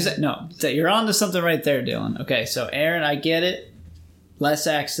 Yeah. No, so you're on to something right there, Dylan. Okay, so Aaron, I get it. Less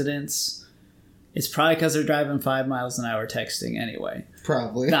accidents. It's probably because they're driving 5 miles an hour texting anyway.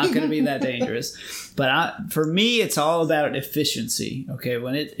 Probably. Not going to be that dangerous. But for me, it's all about efficiency. Okay,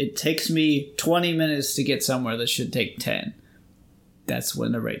 when it takes me 20 minutes to get somewhere that should take 10, that's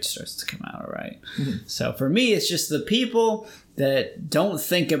when the rage starts to come out, all right? Mm-hmm. So for me, it's just the people that don't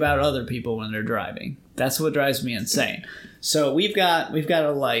think about other people when they're driving. That's what drives me insane. So we've got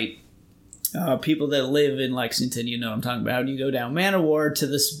a light. People that live in Lexington, you know what I'm talking about. You go down Man of War to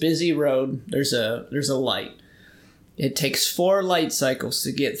this busy road. There's a light. It takes 4 light cycles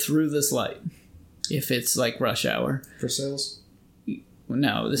to get through this light. If it's like rush hour. For sales?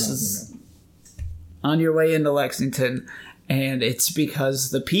 No, this is on your way into Lexington. And it's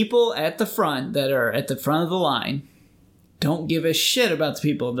because the people at the front that are at the front of the line don't give a shit about the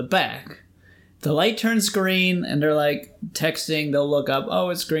people in the back. The light turns green, and they're like texting. They'll look up,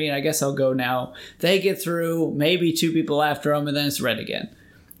 oh, it's green. I guess I'll go now. They get through, maybe 2 people after them, and then it's red again.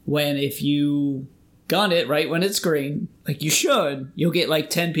 When if you gun it right when it's green, like you should, you'll get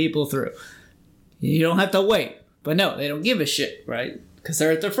like 10 people through. You don't have to wait. But no, they don't give a shit, right? Because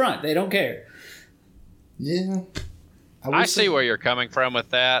they're at the front. They don't care. Yeah. I see where you're coming from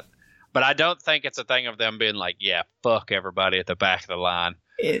with that, but I don't think it's a thing of them being like, yeah, fuck everybody at the back of the line.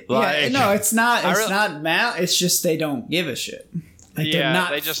 No, it's not. It's not mal. It's just they don't give a shit. Like,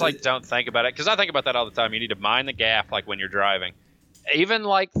 they just like don't think about it. Because I think about that all the time. You need to mind the gap, like when you're driving. Even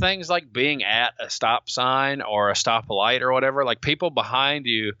like things like being at a stop sign or a stoplight or whatever. Like people behind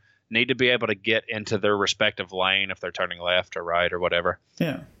you need to be able to get into their respective lane if they're turning left or right or whatever.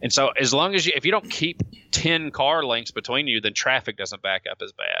 Yeah. And so as long as if you don't keep 10 car lengths between you, then traffic doesn't back up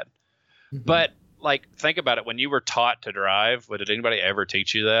as bad. Mm-hmm. But like, think about it. When you were taught to drive, did anybody ever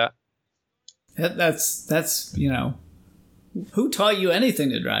teach you that? That's who taught you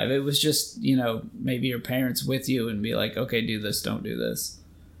anything to drive? It was just, maybe your parents with you and be like, okay, do this, don't do this.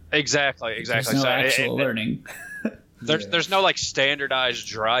 Exactly. There's no actual learning. There's no like standardized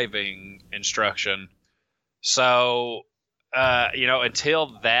driving instruction. So,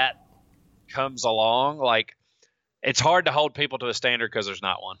 until that comes along, like it's hard to hold people to a standard because there's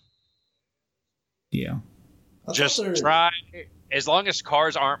not one. Yeah. Just try. As long as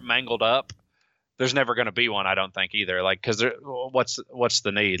cars aren't mangled up, there's never going to be one. I don't think either. Like, because what's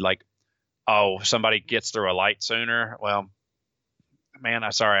the need? Like, oh, somebody gets through a light sooner. Well, man,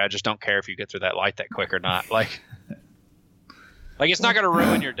 I'm sorry. I just don't care if you get through that light that quick or not. Like it's not going to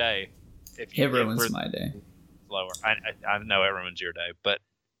ruin your day. If you it ruins my day. Slower. I know it ruins your day, but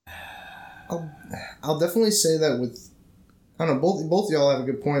I'll definitely say that with. I don't know. Both of y'all have a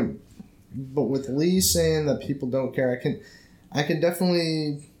good point. But with Lee saying that people don't care, I can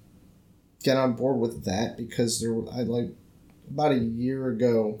definitely get on board with that, because about a year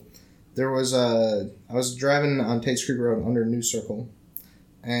ago, I was driving on Tate's Creek Road under New Circle,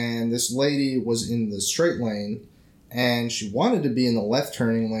 and this lady was in the straight lane, and she wanted to be in the left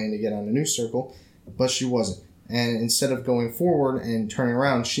turning lane to get on the New Circle, but she wasn't. And instead of going forward and turning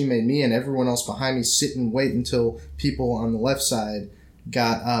around, she made me and everyone else behind me sit and wait until people on the left side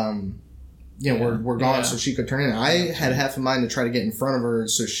got we're gone, so she could turn in. I had half a mind to try to get in front of her,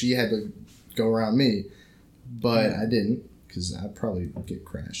 so she had to go around me. but I didn't because I'd probably get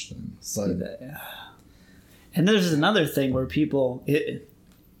crashed then. But and there's another thing where people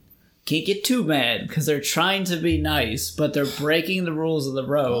can't get too mad because they're trying to be nice, but they're breaking the rules of the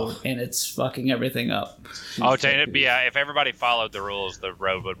road, and it's fucking everything up. Oh, if everybody followed the rules, the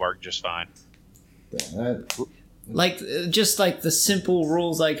road would work just fine. Like the simple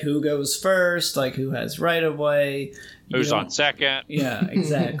rules, like who goes first, like who has right of way, who's on second. Yeah,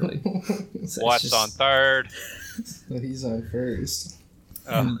 exactly. What's on third? He's on first.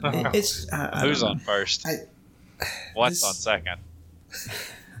 Who's on first? What's on second?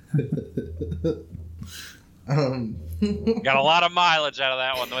 Got a lot of mileage out of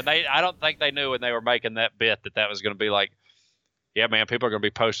that one. I don't think they knew when they were making that bit that was going to be like, yeah, man, people are going to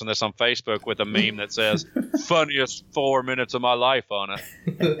be posting this on Facebook with a meme that says funniest 4 minutes of my life on it.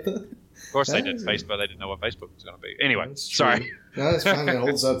 Of course they did Facebook. They didn't know what Facebook was going to be. Anyway, sorry. No, that's fine. It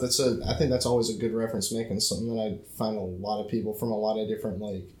holds up. I think that's always a good reference making. Something that I find a lot of people from a lot of different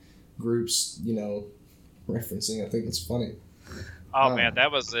groups, referencing. I think it's funny. Oh man,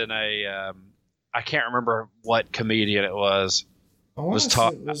 that was in a I can't remember what comedian it was. Oh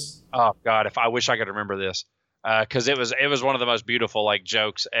God, I wish I could remember this. Because it was one of the most beautiful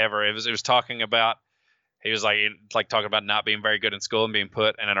jokes ever. It was talking about, he was talking about not being very good in school and being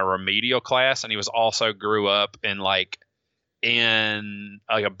put in a remedial class, and he was also grew up in a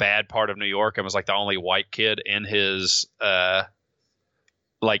bad part of New York and was the only white kid in his in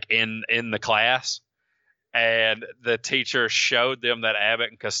the class, and the teacher showed them that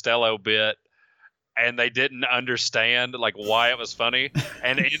Abbott and Costello bit. And they didn't understand why it was funny,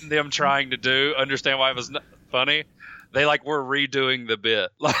 and in them trying to understand why it was funny, they were redoing the bit.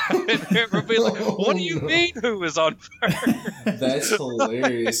 It would be what do you mean who was on first? That's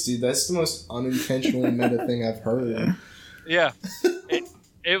hilarious, dude. That's the most unintentionally meta thing I've heard. Yeah,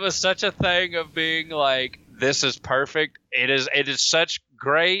 it was such a thing of being this is perfect. It is such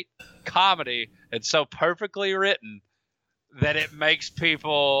great comedy. It's so perfectly written that it makes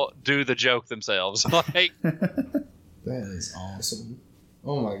people do the joke themselves. That is awesome.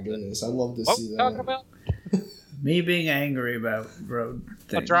 Oh my goodness, I'd love to see that. Talking about? Me being angry about road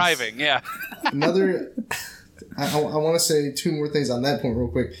things. Driving, yeah. Another, I want to say two more things on that point real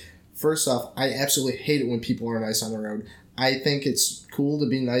quick. First off, I absolutely hate it when people are nice on the road. I think it's cool to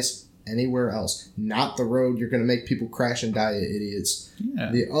be nice anywhere else, not the road. You're going to make people crash and die, idiots.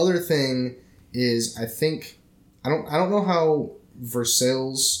 Yeah. The other thing is, I think, I don't know how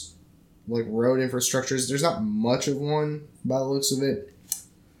Versailles road infrastructure is. There's not much of one by the looks of it,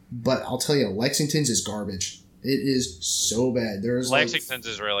 but I'll tell you, Lexington's is garbage. It is so bad. Lexington's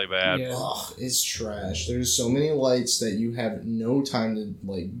is really bad. Yeah. Ugh, it's trash. There's so many lights that you have no time to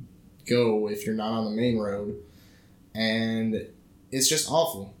go if you're not on the main road, and it's just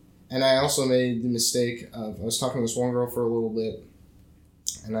awful. And I also made the mistake of, I was talking to this one girl for a little bit,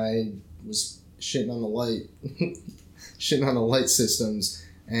 and I was shitting on the light systems,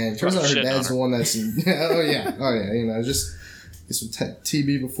 and turns out her dad's the one that's just get some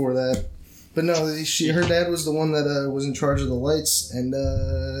TB before that. But no, her dad was the one that was in charge of the lights, and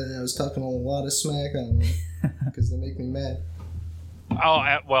I was talking a lot of smack on them because they make me mad. Oh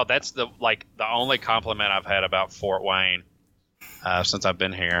well, that's the only compliment I've had about Fort Wayne since I've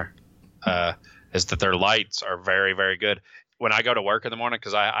been here is that their lights are very, very good. When I go to work in the morning,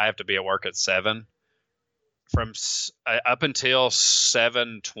 because I have to be at work at 7, from up until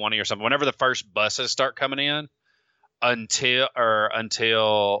 7:20 or something, whenever the first buses start coming in, until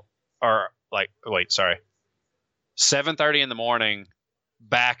 7:30 in the morning,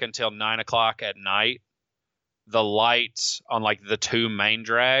 back until 9 o'clock at night, the lights on the two main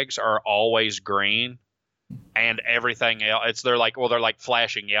drags are always green. And everything else, they're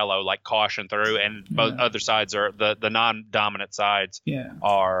flashing yellow, caution through, and both other sides are the non-dominant sides. Yeah.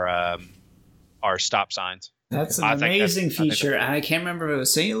 are stop signs. That's an amazing feature. I can't remember if it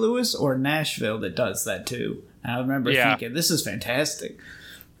was St. Louis or Nashville that does that too. I remember thinking, this is fantastic.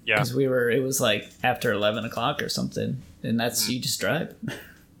 Yeah. Because it was after 11 o'clock or something, and that's you just drive.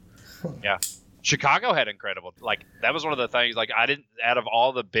 Yeah. Chicago had incredible, that was one of the things, I didn't, out of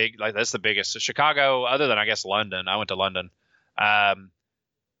all the big, that's the biggest. So Chicago, other than I guess London, I went to London. I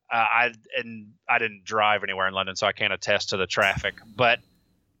didn't drive anywhere in London, so I can't attest to the traffic. But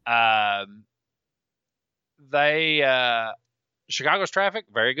Chicago's traffic,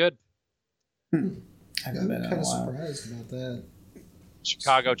 very good. I'm kind of surprised about that.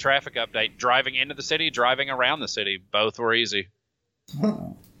 Chicago traffic update: driving into the city, driving around the city, both were easy. Huh.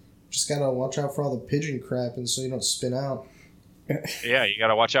 Just gotta watch out for all the pigeon crap, and so you don't spin out. Yeah, you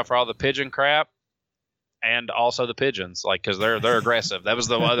gotta watch out for all the pigeon crap, and also the pigeons, like because they're aggressive. That was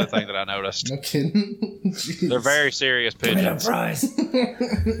the other thing that I noticed. No kidding. Jeez. They're very serious pigeons. Prize.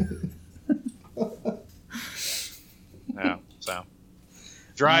 Yeah. So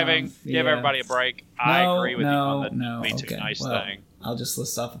driving, give yeah. everybody a break. I agree with you on the be too okay. nice Well, thing. I'll just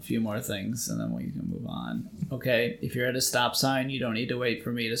list off a few more things and then we can move on. Okay, if you're at a stop sign, you don't need to wait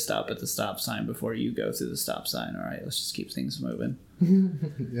for me to stop at the stop sign before you go through the stop sign. All right, let's just keep things moving.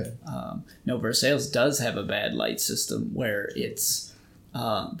 Yeah. No, Versailles does have a bad light system where it's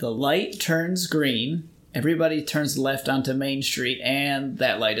the light turns green, everybody turns left onto Main Street, and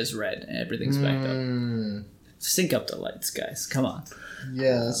that light is red, and everything's backed up. Sync up the lights, guys. Come on.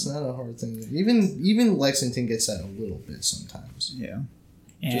 Yeah, that's not a hard thing. Even Lexington gets that a little bit sometimes. Yeah.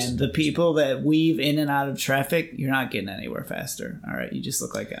 And the people that weave in and out of traffic, you're not getting anywhere faster. All right, you just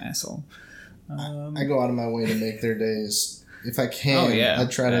look like an asshole. I go out of my way to make their days. If I can, I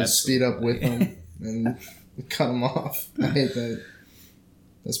try to speed up with them and cut them off. I hate that.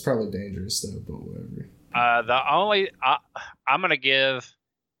 That's probably dangerous, though, but whatever. I'm gonna give.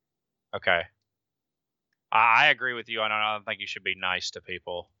 Okay. I agree with you. I don't think you should be nice to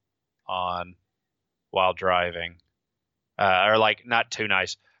people while driving, or like not too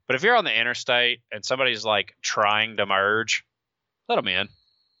nice. But if you're on the interstate and somebody's like trying to merge, let them in.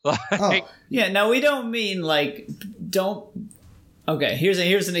 Yeah, no, we don't mean like don't. Okay,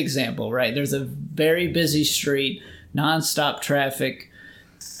 here's an example. Right, there's a very busy street, nonstop traffic,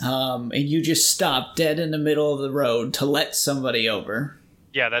 and you just stop dead in the middle of the road to let somebody over.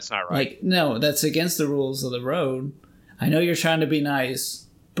 Yeah, that's not right. Like, no, that's against the rules of the road. I know you're trying to be nice,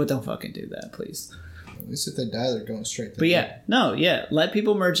 but don't fucking do that, please. At least if they die, they're going straight. But let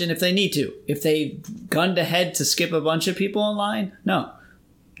people merge in if they need to. If they gunned ahead to skip a bunch of people in line, no,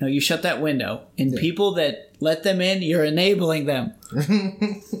 you shut that window. And people that let them in, you're enabling them.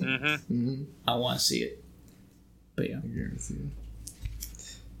 I want to see it. But yeah. I guarantee you.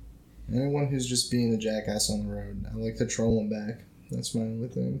 Anyone who's just being a jackass on the road, I like to troll them back. That's my only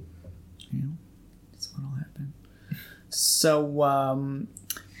thing. Yeah, that's what'll happen. So,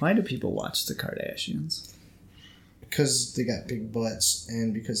 why do people watch the Kardashians? Because they got big butts,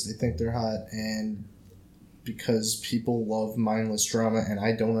 and because they think they're hot, and because people love mindless drama, and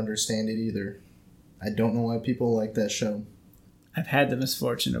I don't understand it either. I don't know why people like that show. I've had the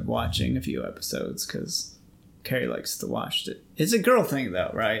misfortune of watching a few episodes because Carrie likes to watch it. It's a girl thing,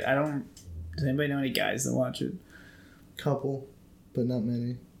 though, right? Does anybody know any guys that watch it? Couple. But not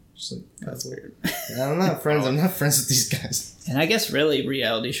many. Just like that's weird. I'm not friends with these guys. And I guess really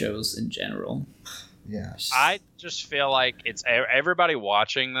reality shows in general. Yeah. I just feel like it's everybody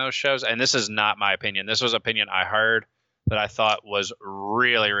watching those shows, and this is not my opinion. This was opinion I heard that I thought was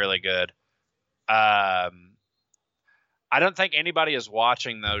really, really good. I don't think anybody is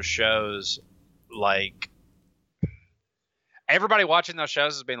watching those shows like everybody watching those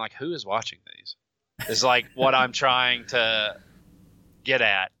shows is being like, who is watching these? Is like what I'm trying to get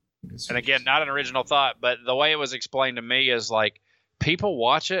at. And again, not an original thought, but the way it was explained to me is like people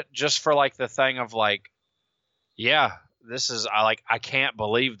watch it just for like the thing of like, yeah, I can't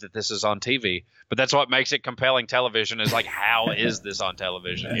believe that this is on TV, but that's what makes it compelling television is like, how is this on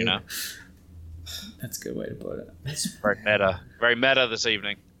television? You know, that's a good way to put it. Very meta this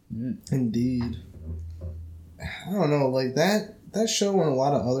evening. Indeed. I don't know, like that show and a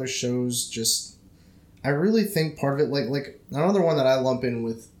lot of other shows just, I really think part of it, like another one that I lump in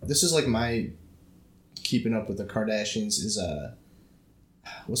with, this is like my keeping up with the Kardashians is,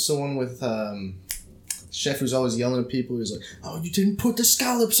 what's the one with, chef who's always yelling at people, who's like, oh, you didn't put the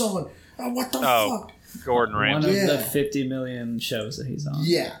scallops on, oh, what the fuck? Gordon Ramsay. One of the 50 million shows that he's on.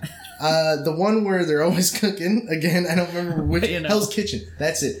 Yeah. The one where they're always cooking, again, I don't remember which, Hell's Kitchen,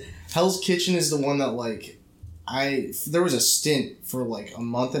 that's it. Hell's Kitchen is the one that, like, there was a stint for like a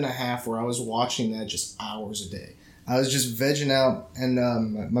month and a half where I was watching that just hours a day. I was just vegging out, and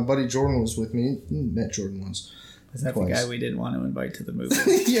my buddy Jordan was with me. Met Jordan once. Is that the guy we didn't want to invite to the movie?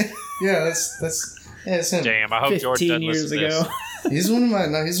 yeah, that's him. Damn, I hope Jordan doesn't listen to this. He's one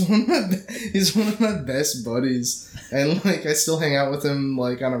of my best buddies, and like I still hang out with him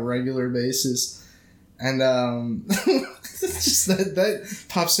like on a regular basis, and just that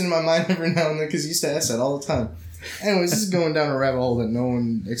pops into my mind every now and then because he used to ask that all the time. Anyways, this is going down a rabbit hole that no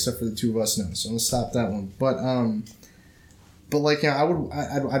one except for the two of us knows, so I'm gonna stop that one. But like, yeah,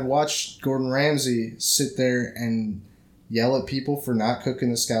 I'd watch Gordon Ramsay sit there and yell at people for not cooking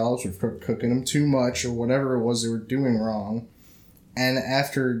the scallops or for cooking them too much or whatever it was they were doing wrong. And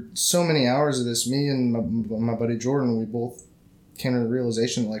after so many hours of this, me and my buddy Jordan, we both came to the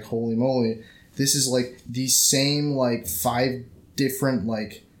realization, like, holy moly, this is like the same like 5 different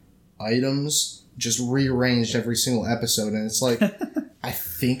like items just rearranged every single episode, and it's like I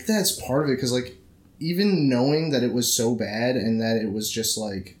think that's part of it, because like even knowing that it was so bad and that it was just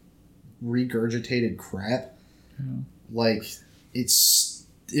like regurgitated crap, like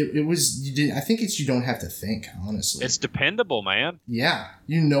it was I think it's you don't have to think, honestly. It's dependable, man. Yeah,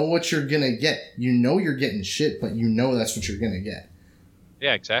 you know what you're gonna get. You know you're getting shit, but you know that's what you're gonna get.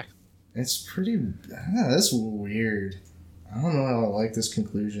 Yeah, exactly. It's pretty. That's weird. I don't know how I like this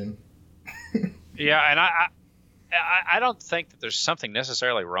conclusion. Yeah, and I don't think that there's something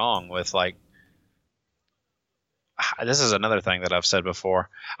necessarily wrong with like. This is another thing that I've said before.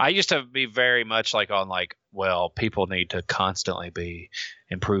 I used to be very much like on like, well, people need to constantly be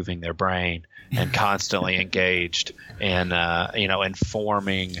improving their brain and constantly engaged in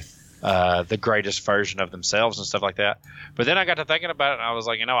informing the greatest version of themselves and stuff like that. But then I got to thinking about it, and I was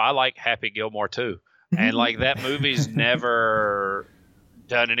like, I like Happy Gilmore too, and like that movie's never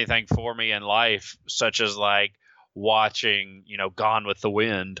done anything for me in life, such as like watching Gone with the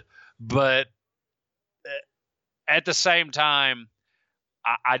Wind, but at the same time,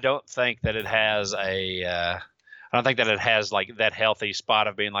 I don't think that it has I don't think that it has like that healthy spot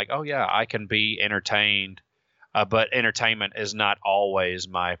of being like, oh yeah, I can be entertained, but entertainment is not always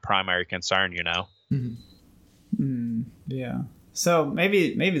my primary concern, Yeah. So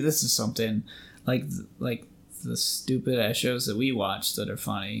maybe this is something like the stupid ass shows that we watch that are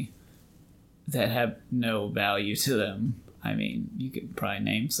funny that have no value to them. I mean, you could probably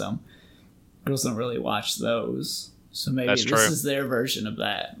name some. Girls don't really watch those, so maybe That's this true. is their version of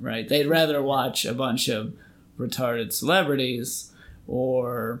that, right? They'd rather watch a bunch of retarded celebrities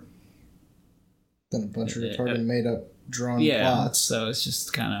or Than a bunch of retarded, made up, drawn plots. So it's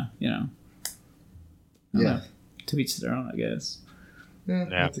just kind of I don't know, to each their own, I guess. Yeah.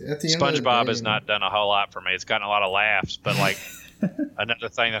 At the end of the SpongeBob day, has not done a whole lot for me. It's gotten a lot of laughs, but like another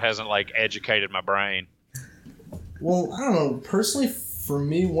thing that hasn't like educated my brain. Well, I don't know. Personally, for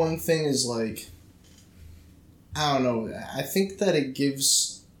me, one thing is like, I don't know. I think that it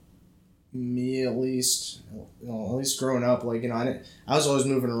gives me at least growing up, like, I was always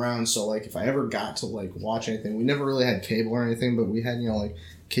moving around. So like, if I ever got to like watch anything, we never really had cable or anything, but we had, like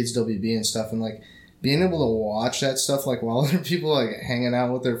Kids WB and stuff, and like being able to watch that stuff, like while other people like hanging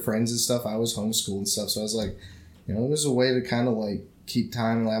out with their friends and stuff. I was homeschooled and stuff. So I was like, it was a way to kind of like keep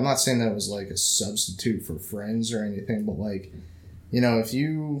time. Like, I'm not saying that it was like a substitute for friends or anything, but like, if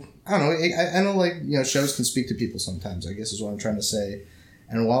you, I don't know, I know like, shows can speak to people sometimes, I guess is what I'm trying to say.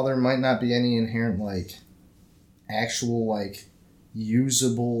 And while there might not be any inherent like actual like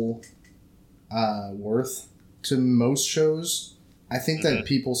usable worth to most shows, I think that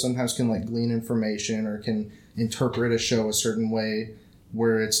people sometimes can like glean information or can interpret a show a certain way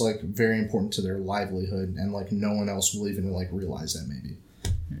where it's like very important to their livelihood, and like no one else will even like realize that maybe.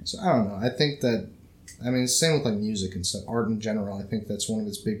 So I don't know. I think that, same with like music and stuff, art in general. I think that's one of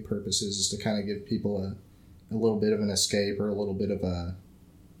its big purposes, is to kind of give people a little bit of an escape, or a little bit of a,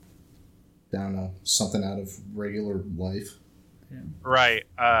 I don't know, something out of regular life. Yeah. Right.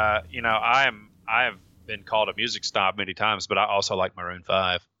 I have been called a music snob many times, but I also like Maroon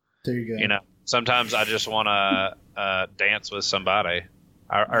 5. There you go. Sometimes I just want to dance with somebody.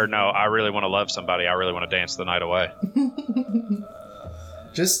 I really want to love somebody. I really want to dance the night away.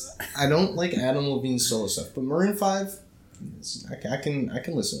 I don't like Adam Levine's solo stuff, but Maroon 5, I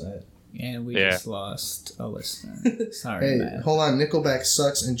can listen to that. And we just lost a listener. Sorry, hey, Matt. Hold on. Nickelback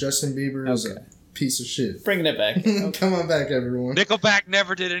sucks, and Justin Bieber is a piece of shit. Bringing it back. Okay. Come on back, everyone. Nickelback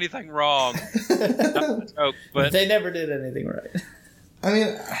never did anything wrong. Not a joke, but they never did anything right. I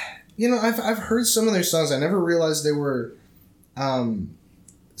mean, I've heard some of their songs. I never realized they were.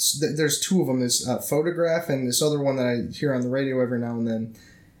 There's two of them. There's Photograph and this other one that I hear on the radio every now and then,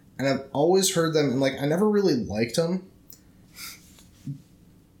 and I've always heard them, and like I never really liked them,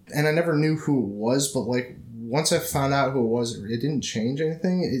 and I never knew who it was. But like once I found out who it was, it didn't change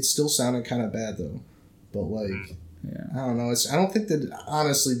anything. It still sounded kind of bad though. But like, I don't know. I don't think that,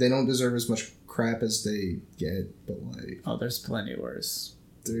 honestly, they don't deserve as much crap as they get. But like, there's plenty worse.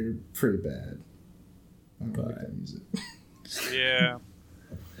 They're pretty bad. I don't like that music. Yeah.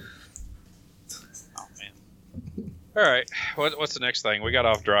 Oh man. All right. What's the next thing? We got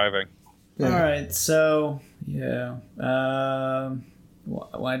off driving. Yeah. All right. So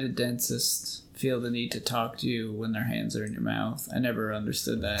why did dentists feel the need to talk to you when their hands are in your mouth? I never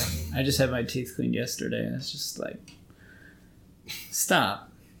understood that. I just had my teeth cleaned yesterday, and it's just like,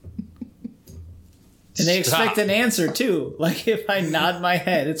 stop. And they expect an answer too. Like if I nod my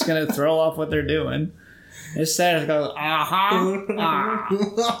head, it's gonna throw off what they're doing. Instead, it goes,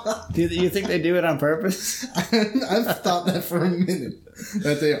 Do you think they do it on purpose? I've thought that for a minute.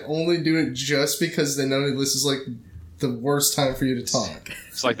 That they only do it just because they know this is like the worst time for you to talk.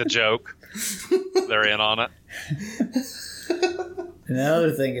 It's like the joke. They're in on it. And the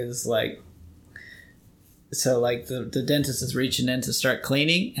other thing is like, so like the dentist is reaching in to start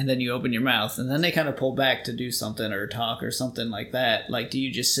cleaning, and then you open your mouth, and then they kind of pull back to do something or talk or something like that. Like, do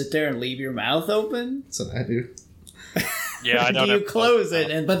you just sit there and leave your mouth open? That's what I do. Yeah, I don't Do you close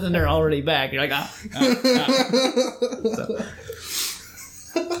it, but then they're already back? You're like, So,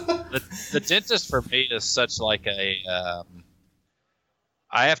 the dentist for me is such like a.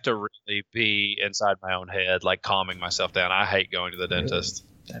 I have to really be inside my own head, like calming myself down. I hate going to the dentist.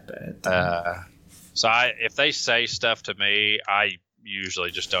 that bad. So if they say stuff to me, I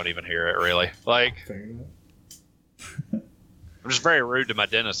usually just don't even hear it. Really, like Fair enough. I'm just very rude to my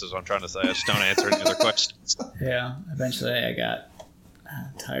dentist. Is what I'm trying to say. I just don't answer any other questions. Yeah, eventually I got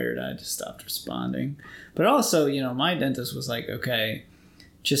tired. I just stopped responding. But also, my dentist was like, okay,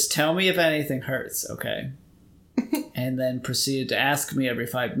 just tell me if anything hurts, okay? And then proceeded to ask me every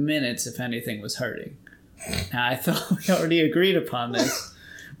 5 minutes if anything was hurting. Now, I thought we already agreed upon this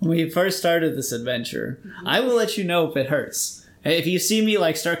when we first started this adventure. I will let you know if it hurts. If you see me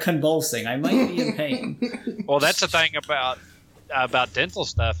like start convulsing, I might be in pain. Well, that's the thing about dental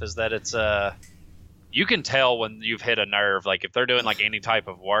stuff is that it's you can tell when you've hit a nerve. Like if they're doing like any type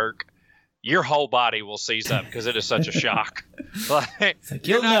of work, your whole body will seize up because it is such a shock. Like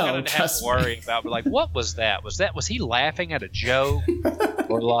you're not going to have to worry about like what was that? Was he laughing at a joke?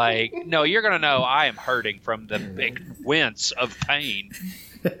 Or like no, you're going to know I am hurting from the big wince of pain.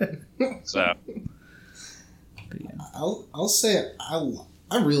 So I'll say I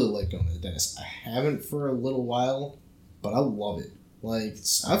really like going to the dentist. I haven't for a little while, but I love it. Like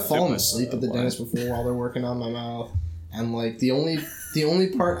I've fallen asleep at the dentist before while they're working on my mouth, and like the only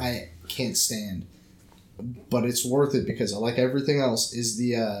part I can't stand, but it's worth it because I like everything else is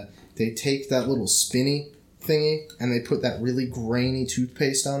they take that little spinny thingy and they put that really grainy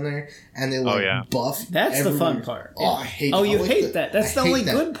toothpaste on there and they buff. That's everywhere. The fun part. Oh, I hate. Oh, you hate that? That's the only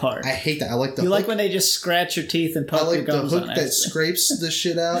good part. I hate that. I like the. You like when they just scratch your teeth and poke your gums on it. I like the hook that scrapes the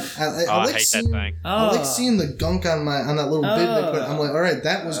shit out. I hate that thing. I like seeing the gunk on that little bit they put. I'm like, all right,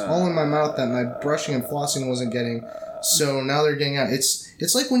 that was all in my mouth that my brushing and flossing wasn't getting. So now they're getting out.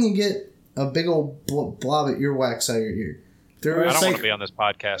 It's like when you get a big old blob of earwax out of your ear. I don't want to be on this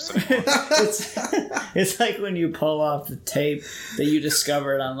podcast anymore. It's like when you pull off the tape that you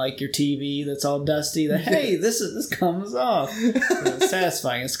discovered on like your TV that's all dusty. That hey, this comes off. It's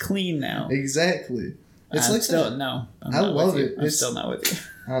satisfying. It's clean now. Exactly. It's I'm like still no. I love it. I'm still not with you.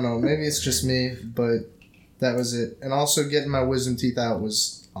 I don't know. Maybe it's just me, but that was it. And also getting my wisdom teeth out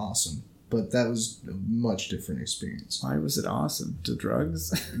was awesome. But that was a much different experience. Why was it awesome? The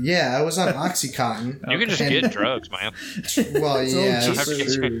drugs? Yeah, I was on Oxycontin. You can just get drugs, man. Well, yeah.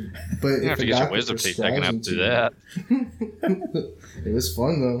 But you have to get your wisdom teeth taken out to do that. It was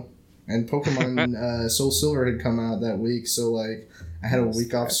fun, though. And Pokemon Soul Silver had come out that week, so like I had a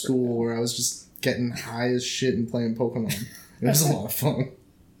week off school where I was just getting high as shit and playing Pokemon. It was a lot of fun.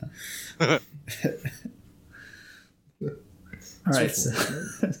 All right.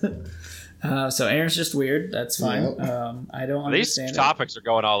 So Aaron's just weird. That's fine. Yep. I don't understand. These topics are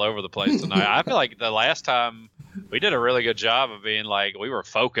going all over the place tonight. I feel like the last time we did a really good job of being like we were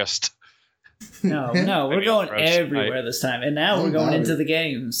focused. No, we're going everywhere this time, and now we're going into the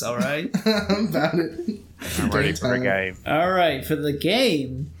games. All right. I'm about it. I'm ready for a game. All right, for the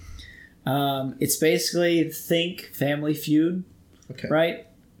game, it's basically think Family Feud, okay. Right?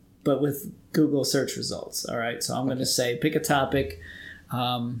 But with Google search results. All right, so I'm going to say pick a topic.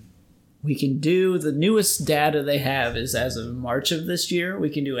 We can do the newest data they have is as of March of this year. We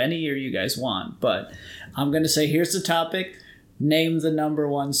can do any year you guys want, but I'm going to say here's the topic. Name the number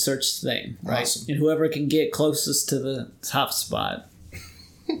one search thing, right? Awesome. And whoever can get closest to the top spot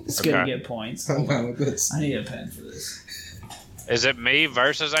is going to get points. I'm down with this. I need a pen for this. Is it me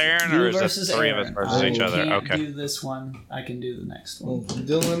versus Aaron, or is it three of us versus each other? I Okay. can't do this one. I can do the next one. Well,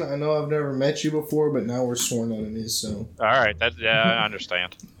 Dylan, I know I've never met you before, but now we're sworn enemies, so. All right. I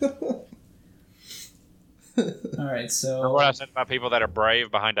understand. All right, so... Remember what I said about people that are brave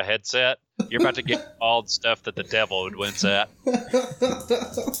behind a headset? You're about to get all the stuff that the devil would wince at.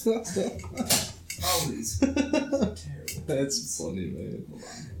 That's funny, man.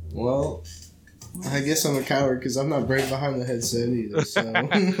 Well, I guess I'm a coward because I'm not brave behind the headset either, so...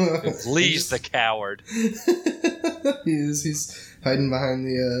 Lee's the coward. He's hiding behind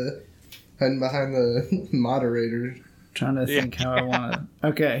the moderator. Trying to think how I want to...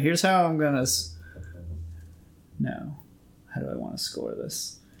 Okay, here's how I'm going to... No. How do I want to score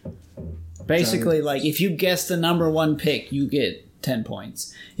this? Basically, like, if you guess the number 1 pick, you get 10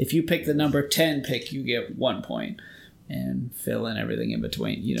 points. If you pick the number 10 pick, you get 1 point. And fill in everything in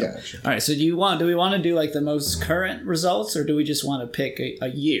between, you know. Gotcha. All right, so do we want to do, like, the most current results, or do we just want to pick a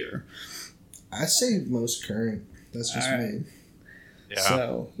year? I say most current. That's just me. Yeah.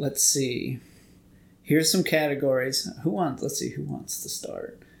 So, let's see. Here's some categories. Let's see, who wants to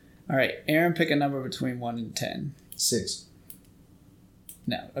start? All right, Aaron, pick a number between 1 and 10. 6.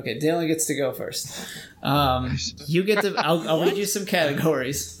 No. Okay, Dylan gets to go first. You get to... I'll read you some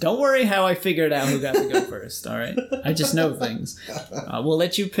categories. Don't worry how I figured out who got to go first, all right? I just know things. We'll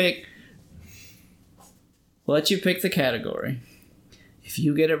let you pick... the category. If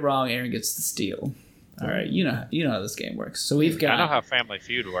you get it wrong, Aaron gets to steal. All right, you know how this game works. So we've got... I know how Family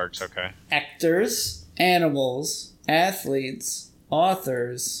Feud works, okay. Actors, animals, athletes,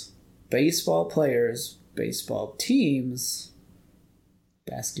 authors, baseball players, baseball teams...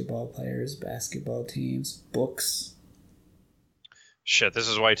 basketball players, basketball teams, books. Shit, this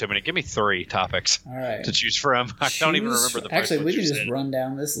is way too many. Give me 3 topics All right. to choose from. I don't even remember the first Actually, one we you can just said. run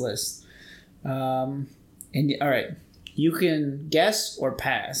down this list. All right, you can guess or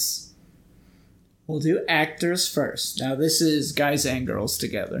pass. We'll do actors first. Now this is guys and girls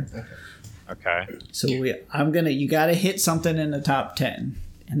together. Okay. So you got to hit something in the top 10,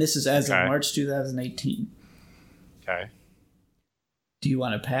 and this is as of Okay. March 2018. Okay. Do you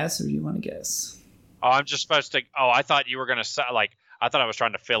want to pass or do you want to guess? Oh, I'm just supposed to... Oh, I thought you were going to say... Like, I thought I was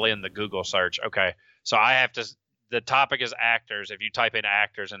trying to fill in the Google search. Okay. So I have to... The topic is actors. If you type in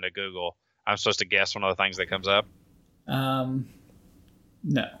actors into Google, I'm supposed to guess one of the things that comes up? No,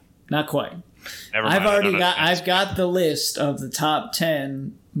 not quite. Never mind. I've got the list of the top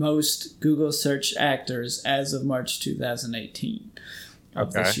 10 most Google search actors as of March 2018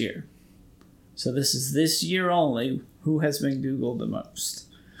 of this year. So this is this year only. Who has been Googled the most?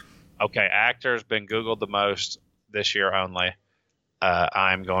 Okay, actors been Googled the most this year only.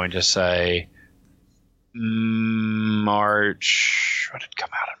 I'm going to say March. What did come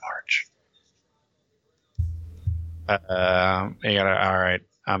out in March? All right.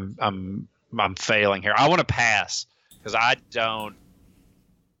 I'm failing here. I want to pass because I don't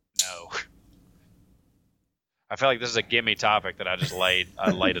know. I feel like this is a gimme topic that I just laid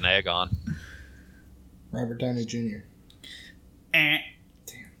an egg on. Robert Downey Jr. Damn.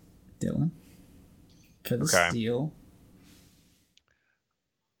 Dylan. For the steal.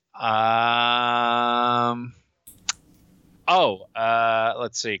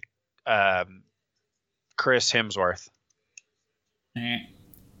 Let's see. Chris Hemsworth.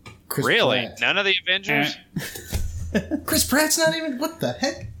 Chris Really? Pratt. None of the Avengers? Chris Pratt's not even... What the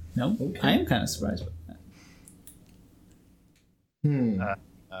heck? No, Okay. I am kind of surprised by that.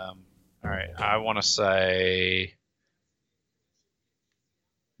 All right. I want to say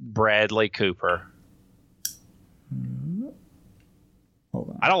Bradley Cooper. Hold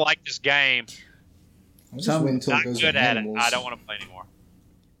on. I don't like this game. I'll just wait until it Not goes good to at it. animals. I don't want to play anymore.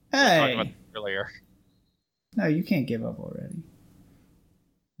 We talked Hey. about this earlier. No, you can't give up already.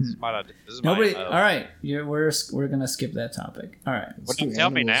 This is my Nobody. MO. All right, we're gonna skip that topic. All right. What do do you tell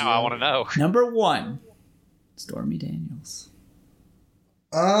me animals now? I do. want to know. Number 1, Stormy Daniels.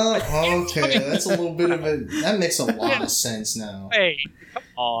 Oh, okay. That's a little bit of a... That makes a lot of sense now. Hey, come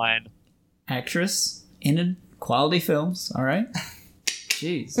on. Actress in quality films. All right.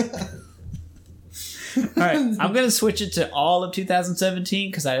 Jeez. All right, I'm gonna switch it to all of 2017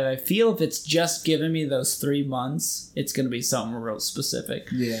 because I feel if it's just giving me those 3 months, it's gonna be something real specific.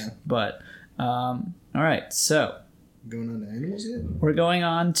 Yeah. But all right, so Going on to animals yet? we're going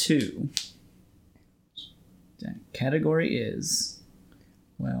on to the category is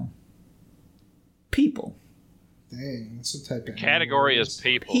people. Dang, that's a type of Category animal. is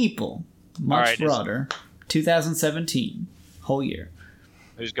people. People, much right, broader. 2017, whole year.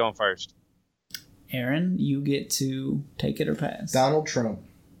 Who's going first? Aaron, you get to take it or pass. Donald Trump.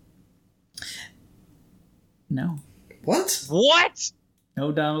 No. What? What?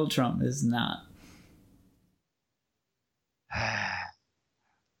 No, Donald Trump is not.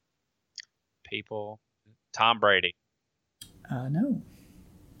 People. Tom Brady. No.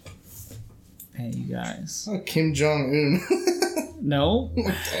 Hey, you guys. Oh, Kim Jong-un. No.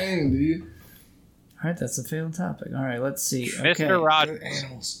 Dang, dude. All right, that's a failed topic. All right, let's see. Okay. Mr. Good Rogers.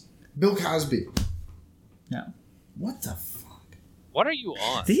 animals. Bill Cosby. No. What the fuck? What are you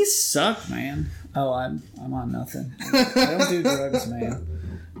on? These suck, man. Oh, I'm on nothing. I don't do drugs, man.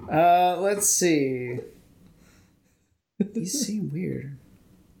 Let's see. These seem weird.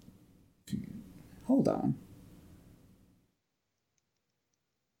 Hold on.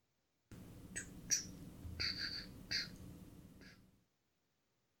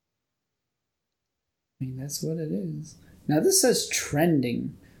 I mean, that's what it is. Now this says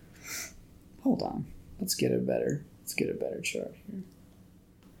trending. Hold on. Let's get a better chart here.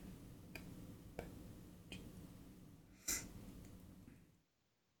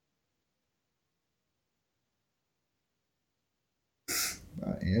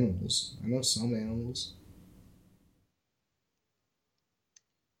 Animals. I know some animals.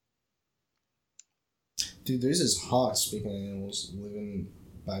 Dude, there's this hawk, speaking of animals, living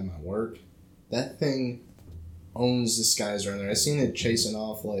by my work. That thing owns this guy's around there. I seen it chasing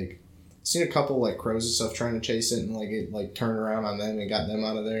off, like, seen a couple, like, crows and stuff trying to chase it, and, like, it, like, turned around on them and got them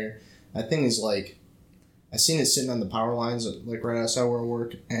out of there. That thing is, like, I seen it sitting on the power lines, like, right outside where I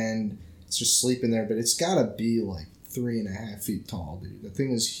work, and it's just sleeping there, but it's gotta be, like, 3.5 feet tall, dude. The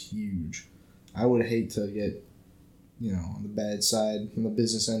thing is huge. I would hate to get, you know, on the bad side, on the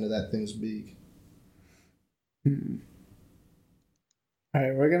business end of that thing's beak. All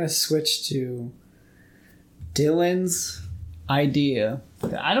right, we're gonna switch to Dylan's idea.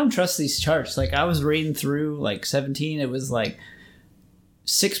 I don't trust these charts. Like, I was reading through like 17. It was like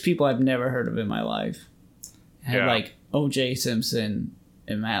 6 people I've never heard of in my life. It had like O.J. Simpson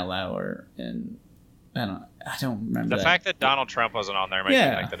and Matt Lauer, and I don't remember. The fact that Donald Trump wasn't on there makes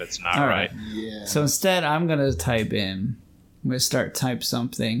me think that it's not right. Yeah. So instead, I'm gonna type in. I'm gonna type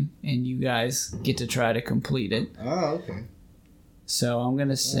something, and you guys get to try to complete it. Oh, okay. So I'm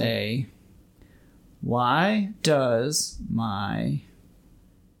gonna say, why does my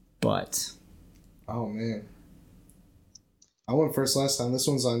butt? Oh man. I went first last time. This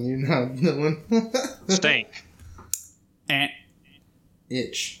one's on you now, Dylan. Stink.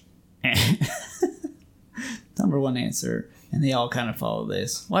 Itch. Number one answer, and they all kind of follow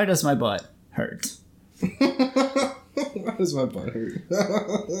this. Why does my butt hurt? Why does my butt hurt?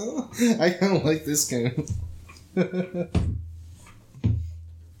 I kind of like this game.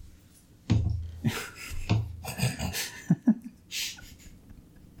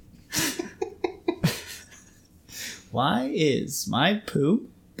 Why is my poop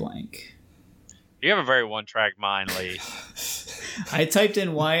blank? You have a very one-track mind, Lee. I typed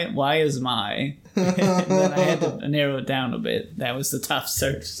in why is my, and then I had to narrow it down a bit. That was the top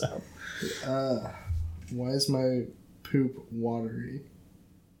search. So, why is my poop watery?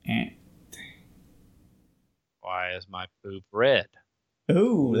 Why is my poop red?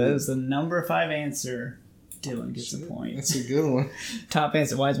 Ooh, that is the number 5 answer. Dylan gets a point. That's a good one. Top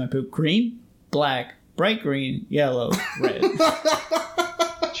answer: why is my poop green, black, bright green, yellow, red?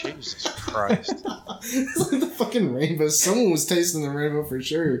 Jesus Christ. It's like the fucking rainbow. Someone was tasting the rainbow for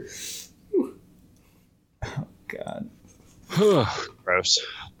sure. Oh, God. Gross.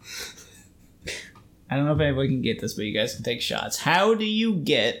 I don't know if anybody can get this, but you guys can take shots. How do you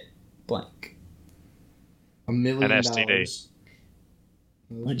get blank? $1 million. An STD.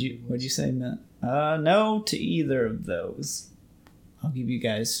 What'd you say, Matt? No to either of those. I'll give you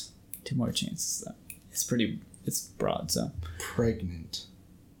guys 2 more chances, though. It's broad, so. Pregnant.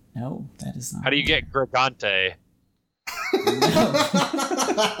 No, that is not. How do you get Gregante? No.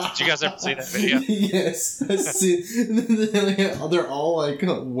 Did you guys ever see that video? Yes. I see. They're all like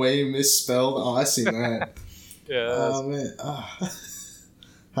way misspelled. Oh, I seen that. Yeah. Oh, man.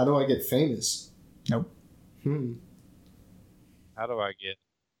 How do I get famous? Nope. How do I get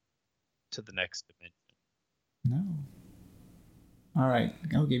to the next dimension? No. All right,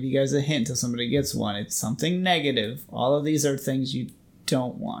 I'll give you guys a hint until somebody gets one. It's something negative. All of these are things you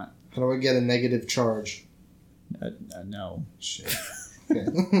don't want. How do I get a negative charge? No. Shit. Okay.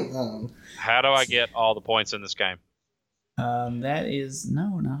 How do I get all the points in this game? That is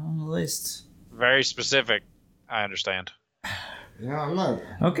not on the list. Very specific. I understand. Yeah, I'm not.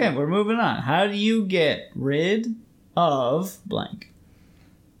 Okay, we're moving on. How do you get rid of blank?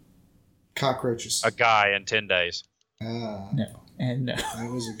 Cockroaches. A guy in 10 days. No. And no.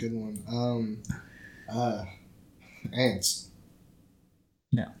 That was a good one. Ants.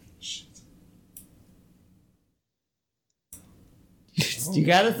 No. Shit. You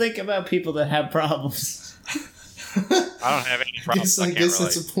got to think about people that have problems. I don't have any problems. I guess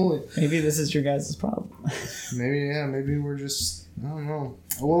that's a point. Maybe this is your guys' problem. Maybe we're just, I don't know.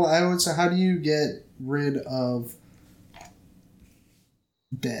 Well, I would say, how do you get rid of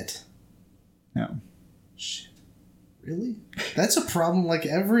debt? No. Shit. Really? That's a problem like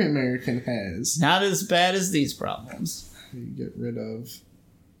every American has. Not as bad as these problems. You get rid of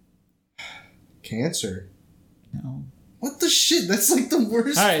cancer. No. What the shit? That's like the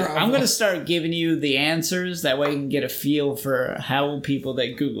worst All right, problem. I'm going to start giving you the answers. That way you can get a feel for how people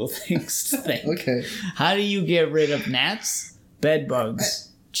that Google things think. Okay. How do you get rid of gnats, bed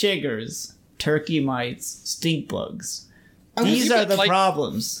bugs, chiggers, turkey mites, stink bugs? These are the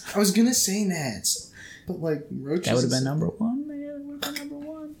problems. I was going to say gnats. but like roaches. That would have been number one, man. That would have been number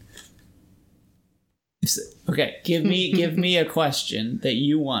one. Okay, give me a question that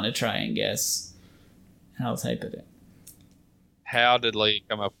you want to try and guess, and I'll type it in. How did Lee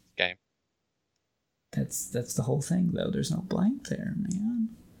come up with the game? That's the whole thing, though. There's no blank there, man.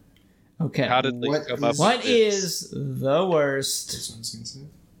 Okay. How did Lee come up What with this? is the worst? That's what I was gonna say.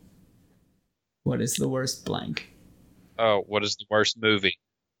 What is the worst blank? Oh, what is the worst movie?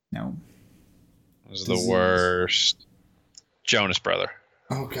 No. What is the worst Jonas Brother?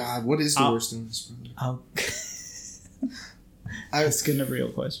 Oh God, what is the worst in this? Oh. Asking the real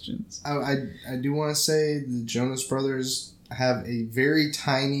questions. I do want to say the Jonas Brothers have a very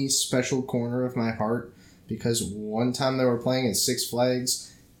tiny special corner of my heart because one time they were playing at Six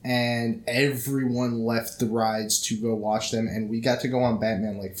Flags and everyone left the rides to go watch them, and we got to go on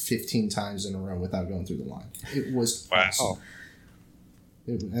Batman like 15 times in a row without going through the line. It was awesome.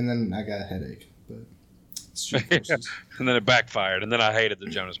 And then I got a headache, but it's just And then it backfired, and then I hated the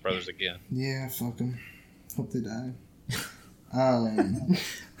Jonas Brothers again. yeah, fuck them. Hope they die.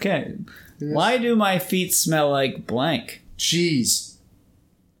 Okay. Why do my feet smell like blank? Cheese.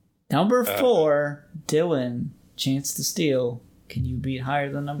 Number 4, Dylan, chance to steal. Can you beat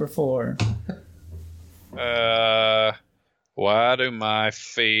higher than number 4? Why do my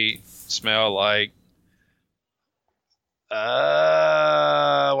feet smell like?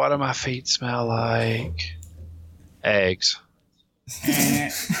 Why do my feet smell like eggs?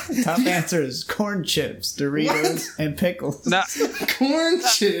 Top answer is corn chips, Doritos, and pickles. No, Corn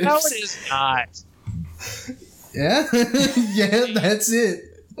chips. no, it is not. Yeah, yeah, that's it.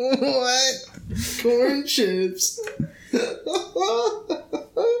 What? Corn chips.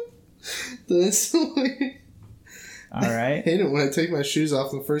 That's weird. All I right. hate it when I take my shoes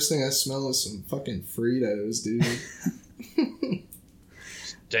off. The first thing I smell is some fucking Fritos, dude.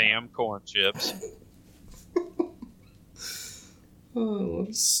 Damn corn chips. Oh, what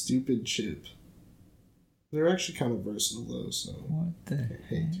a stupid chip. They're actually kind of versatile, though, so What the I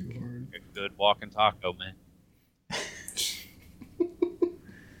hate too hard. A good walking taco, man.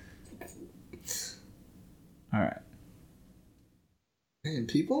 All right. Man,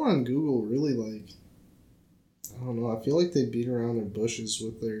 people on Google really like. I don't know. I feel like they beat around their bushes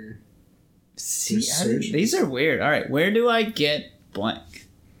with their. See, searches. these are weird. All right. Where do I get blank?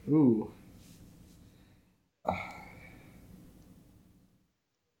 Ooh.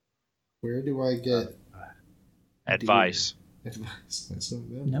 Where do I get Advice. advice? That's not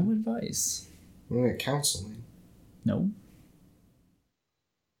bad. No advice. We're at counseling. No.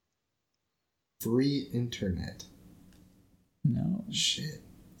 Free internet. No. Shit.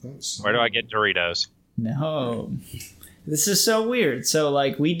 That's Where do I get Doritos? No. This is so weird. So,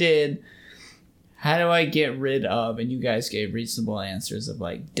 like, we did, how do I get rid of, and you guys gave reasonable answers of,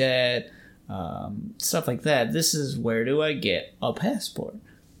 like, debt, stuff like that. This is where do I get a passport,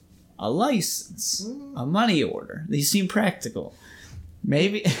 a license, a money order. These seem practical.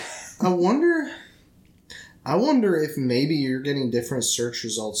 Maybe. I wonder if maybe you're getting different search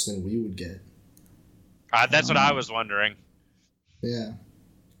results than we would get. That's what I was wondering. Yeah.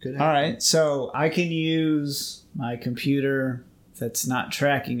 Good. All right. So I can use my computer that's not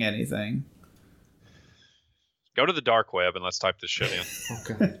tracking anything. Go to the dark web and let's type this shit in.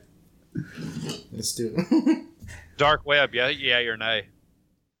 Okay. Let's do it. Dark web, yeah or nay?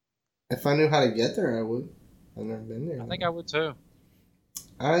 If I knew how to get there, I would. I've never been there. I think I would too.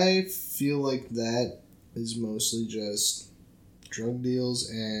 I feel like that is mostly just drug deals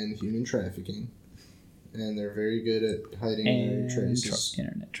and human trafficking. And they're very good at hiding And their traces.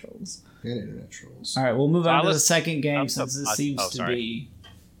 internet trolls. And internet trolls. All right, we'll move on to the let's- second game since this oh, seems to sorry. be.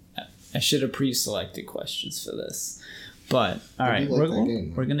 I should have pre-selected questions for this, but all I right, do like that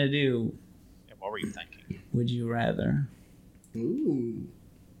game, we're gonna do. Yeah, what were you thinking? Would you rather? Ooh.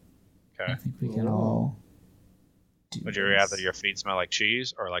 Okay. I think we can all. Would you rather your feet smell like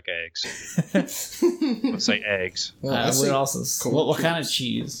cheese or like eggs? Let's say eggs. Well, I I would say also. corn What kind of chips.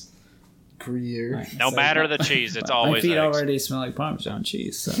 cheese? Gruyere. Right, No so matter the cheese, it's my always feet eggs. already smell like Parmesan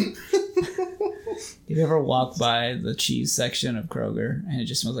cheese. So, you ever walk by the cheese section of Kroger and it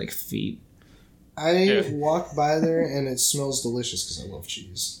just smells like feet? I walk by there and it smells delicious because I love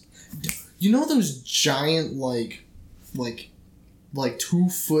cheese. You know those giant like 2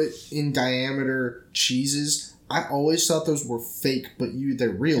 foot in diameter cheeses? I always thought those were fake, but they're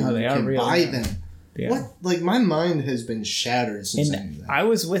real. Oh, they you are can real, buy yeah. them. Yeah. What? Like my mind has been shattered since I knew And that. I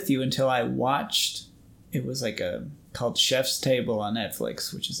was with you until I watched. It was like called Chef's Table on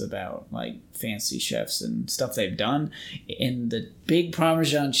Netflix, which is about like fancy chefs and stuff they've done. And the big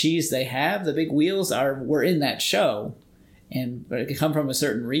Parmesan cheese they have, the big wheels were in that show, but it could come from a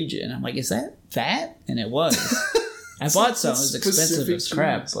certain region. I'm like, is that fat? And it was. I bought some. It was expensive as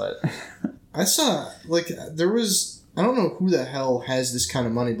crap, but I saw there was, I don't know who the hell has this kind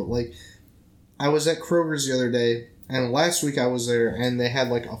of money, but I was at Kroger's the other day, and last week I was there, and they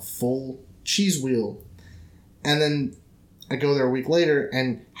had a full cheese wheel, and then I go there a week later,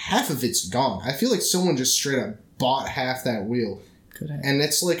 and half of it's gone. I feel like someone just straight up bought half that wheel. And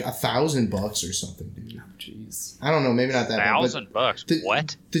it's $1,000 or something, dude. Oh, jeez. I don't know, maybe not that $1,000.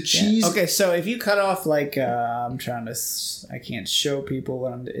 What? The cheese. Yeah. Okay, so if you cut off I'm trying to, I can't show people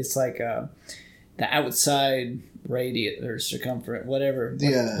what I'm. It's the outside radius or circumference, whatever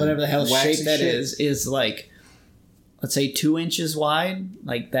the hell shape that is let's say 2 inches wide.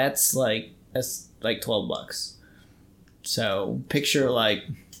 That's $12. So picture a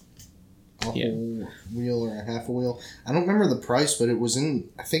whole wheel or a half a wheel. I don't remember the price, but I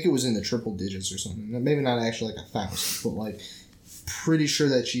think it was in the triple digits or something. Maybe not actually 1,000, but pretty sure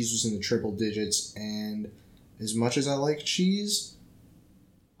that cheese was in the triple digits. And as much as I like cheese,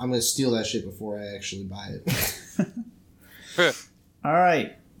 I'm going to steal that shit before I actually buy it. All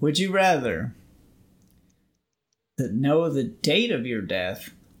right. Would you rather know the date of your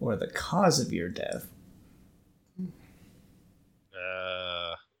death or the cause of your death?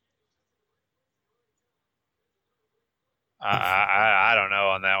 I don't know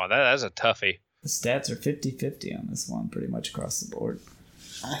on that one. That's a toughie. The stats are 50-50 on this one, pretty much across the board.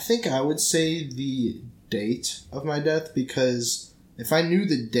 I think I would say the date of my death, because if I knew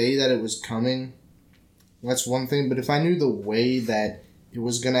the day that it was coming, that's one thing. But if I knew the way that it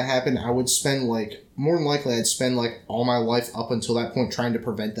was going to happen, I would spend more than likely I'd spend all my life up until that point trying to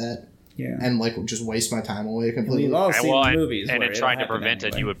prevent that. Yeah. And just waste my time away completely. And we've all seen movies. And in trying to prevent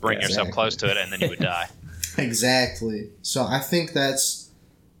it, you would bring yourself close to it, and then you would die. Exactly. So I think that's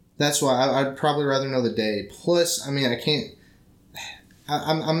why I'd probably rather know the day. Plus, I mean, I can't.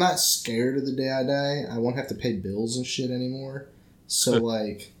 I'm not scared of the day I die. I won't have to pay bills and shit anymore. So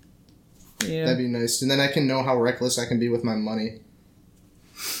yeah, that'd be nice. And then I can know how reckless I can be with my money.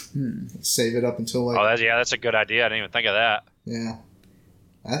 Save it up until that's a good idea. I didn't even think of that. Yeah,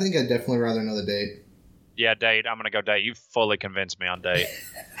 I think I'd definitely rather know the date. Yeah, date. I'm gonna go date. You fully convinced me on date.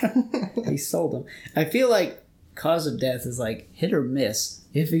 He sold him. I feel like cause of death is hit or miss.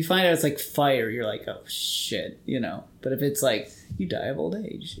 If you find out it's fire, you're oh shit, But if it's you die of old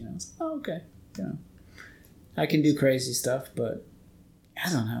age, it's okay, I can do crazy stuff, but I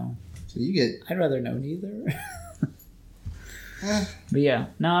don't know. So I'd rather know neither. But yeah,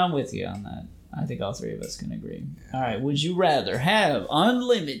 no, I'm with you on that. I think all three of us can agree. All right, would you rather have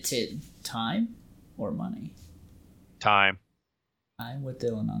unlimited time or money? Time. I'm with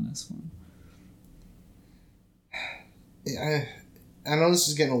Dylan on this one. I know this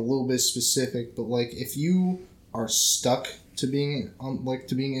is getting a little bit specific, but if you are stuck to being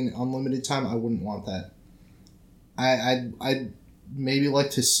in unlimited time, I wouldn't want that. I'd maybe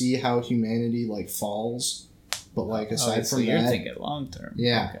like to see how humanity falls, but aside from you're that, thinking long term.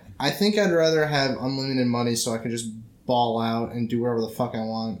 Yeah, okay. I think I'd rather have unlimited money so I can just ball out and do whatever the fuck I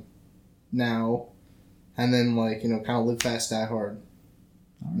want now, and then kind of live fast, die hard.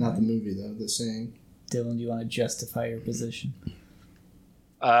 All Not right. The movie though. The saying. Dylan, do you want to justify your position?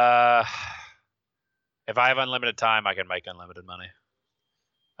 If I have unlimited time, I can make unlimited money.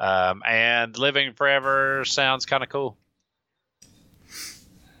 And living forever sounds kind of cool.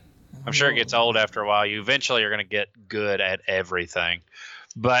 I'm sure it gets old after a while. You eventually are going to get good at everything.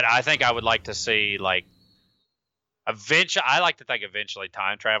 But I think I would like to see eventually. I like to think eventually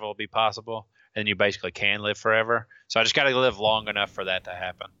time travel will be possible, and you basically can live forever. So I just got to live long enough for that to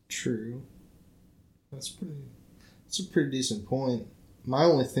happen. True. That's a pretty decent point. My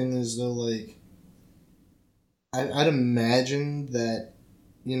only thing is though, I'd imagine that,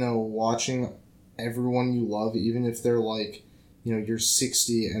 watching everyone you love, even if they're you're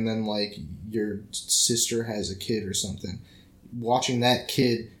 60 and then your sister has a kid or something, watching that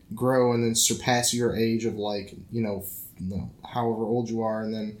kid grow and then surpass your age of however old you are,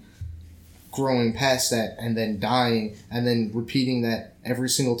 and then growing past that and then dying and then repeating that every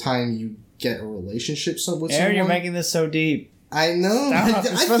single time you get a relationship with someone. Aaron, you're making this so deep. I know. Stop.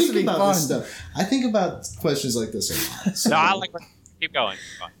 I think about this stuff. I think about questions like this a lot. So, no, I like. Keep going.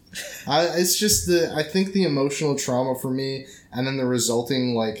 It's just I think the emotional trauma for me, and then the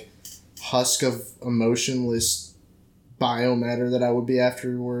resulting husk of emotionless biomatter that I would be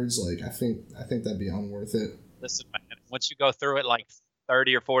afterwards. I think that'd be unworth it. Listen, man. Once you go through it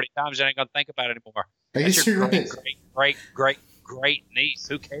 30 or 40 times, you ain't gonna think about it anymore. I guess you're right. Great niece.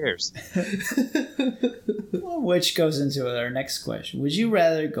 Who cares? Well, which goes into our next question. Would you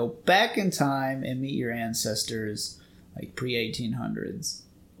rather go back in time and meet your ancestors, like pre-1800s?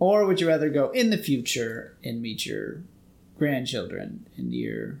 Or would you rather go in the future and meet your grandchildren in the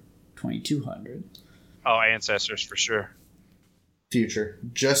year 2200? Oh, ancestors for sure. Future.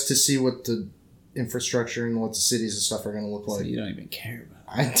 Just to see what the infrastructure and what the cities and stuff are going to look So like. you don't even care about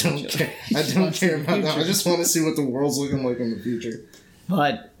I don't care. I don't care about that. I just want to see what the world's looking like in the future.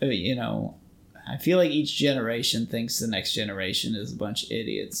 But, you know, I feel like each generation thinks the next generation is a bunch of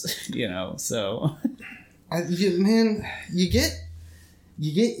idiots, you know, so... You get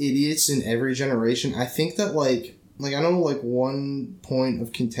idiots in every generation. I think that, like I know, like, one point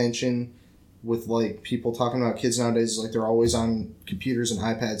of contention with, like, people talking about kids nowadays is, like, they're always on computers and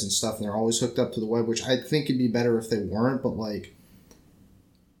iPads and stuff, and they're always hooked up to the web, which I think it'd be better if they weren't, but, like,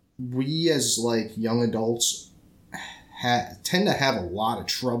 we as, like, young adults tend to have a lot of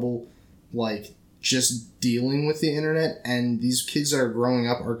trouble, like, just dealing with the internet, and these kids that are growing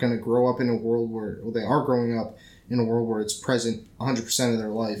up are going to grow up in a world where, well, they are growing up in a world where it's present 100% of their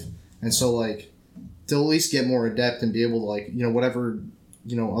life, and so, like, they'll at least get more adept and be able to, like, you know, whatever,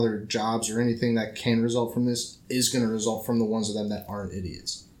 you know, other jobs or anything that can result from this is going to result from the ones of them that aren't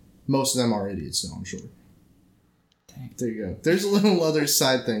idiots. Most of them are idiots, though, I'm sure. Dang. There you go. There's a little other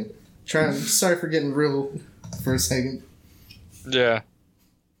side thing. Sorry for getting real for a second. Yeah.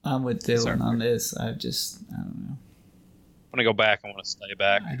 I'm with Dylan Sorry. on this. I don't know. I want to go back. I want to stay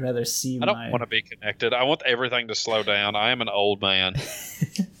back. I'd rather see I don't want to be connected. I want everything to slow down. I am an old man.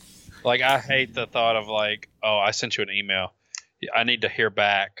 Like, I hate the thought of, like, oh, I sent you an email. I need to hear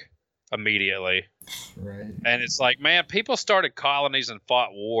back immediately. Right. And it's like, man, people started colonies and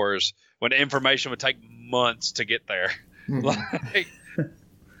fought wars when information would take months to get there. Like,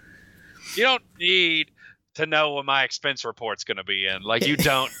 you don't need to know what my expense report's going to be in. Like, you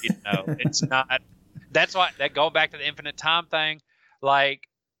don't need to know. It's not. That's why, that going back to the infinite time thing, like,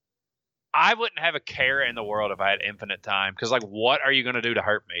 I wouldn't have a care in the world if I had infinite time. Because, like, what are you going to do to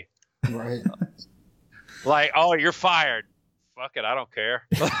hurt me? Right. Like, oh, you're fired. Fuck it, I don't care.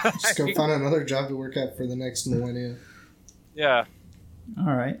 Just go find another job to work at for the next millennia. Yeah.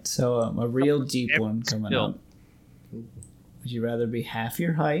 All right, so a real deep one coming Still. up. Would you rather be half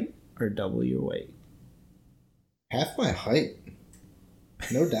your height or double your weight? Half my height.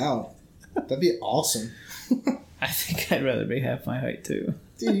 No doubt. That'd be awesome. I think I'd rather be half my height too.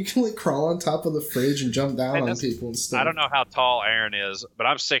 Dude, you can, like, crawl on top of the fridge and jump down on people and stuff. I don't know how tall Aaron is, but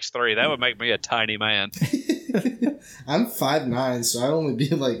I'm 6'3". That would make me a tiny man. I'm 5'9", so I'd only be,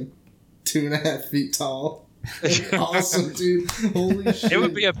 like, 2.5 feet tall. Awesome, dude. Holy shit. It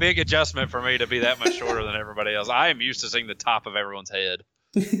would be a big adjustment for me to be that much shorter than everybody else. I am used to seeing the top of everyone's head.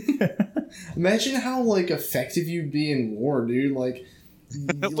 Imagine how, like, effective you'd be in war, dude. Like,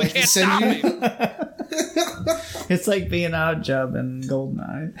 We can't stop him. It's like being Odd Job in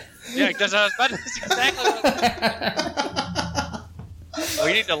Goldeneye. Yeah, because that's exactly what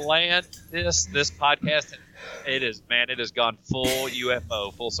we need to land this podcast. It is, man, it has gone full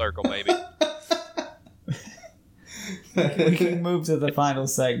UFO, full circle, baby. We can move to the final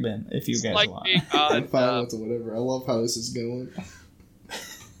segment if you It's guys like want. being I'm fine with whatever. I love how this is going.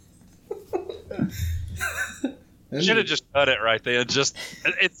 should have just cut it right then. Just,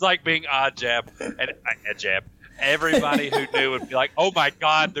 it's like being Odd Jab and Jab. Everybody who knew would be like, "Oh my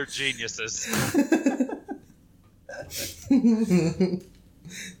God, they're geniuses."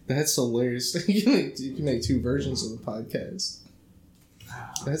 That's hilarious. You can make two versions of the podcast.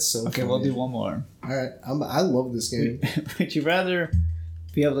 That's so Okay, funny. we'll do one more. All right, I love this game. Would you rather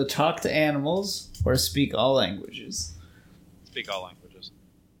be able to talk to animals or speak all languages? Speak all languages.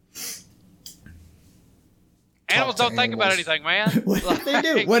 Animals don't to think about animals. anything, man. What if they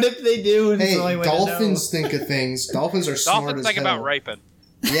do? What if they do? And it's Hey, the only way to dolphins think of things. Dolphins are smart Dolphins as think hell. about raping.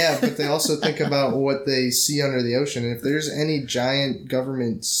 Yeah, but they also think about what they see under the ocean. And if there's any giant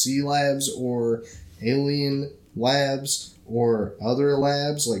government sea labs or alien labs or other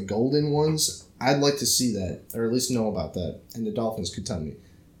labs, like golden ones, I'd like to see that, or at least know about that. And the dolphins could tell me. know?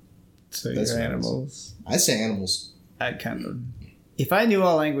 So That's you're what it is. animals. I say animals. I kind of. If I knew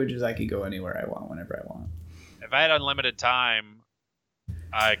all languages, I could go anywhere I want, whenever I want. If I had unlimited time,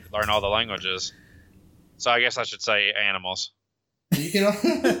 I could learn all the languages. So I guess I should say animals. You can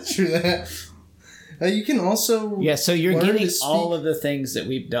true that. You can also Yeah, so you're learn getting to speak- all of the things that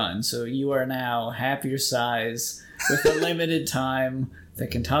we've done. So you are now half your size with a limited time that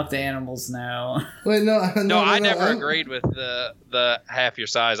can talk to animals now. Wait, no, I never agreed with the half your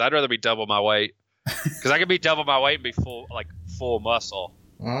size. I'd rather be double my weight because I could be double my weight and be full muscle.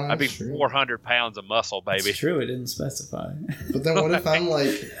 I'd be 400 pounds of muscle, baby. It's true, it didn't specify. But then what if I'm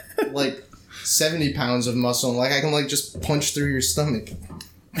like 70 pounds of muscle and, like, I can, like, just punch through your stomach?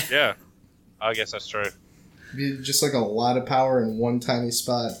 Yeah, I guess that's true. Be just like a lot of power in one tiny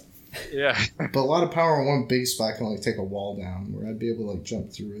spot. Yeah. But a lot of power in one big spot can like take a wall down, where I'd be able to like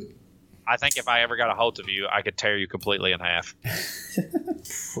jump through it. I think if I ever got a hold of you, I could tear you completely in half.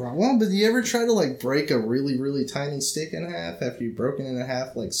 Well, but you ever try to like break a really, really tiny stick in half after you've broken it in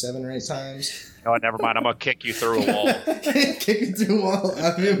half like 7 or 8 times? Oh, never mind. I'm gonna kick you through a wall. Kick it through a wall.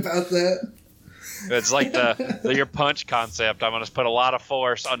 I mean, about that. It's like your punch concept. I'm gonna put a lot of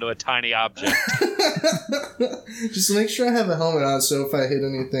force onto a tiny object. Just make sure I have a helmet on, so if I hit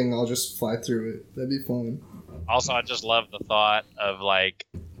anything, I'll just fly through it. That'd be fun. Also, I just love the thought of like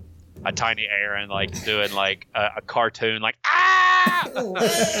a tiny Aaron like doing like a cartoon like ah.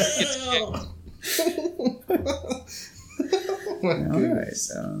 Gets kicked. All right.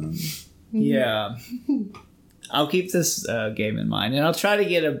 Yeah. I'll keep this game in mind, and I'll try to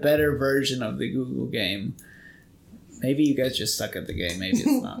get a better version of the Google game. Maybe you guys just suck at the game. Maybe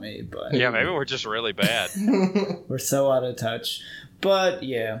it's not me, but Yeah, maybe we're just really bad. we're so out of touch. But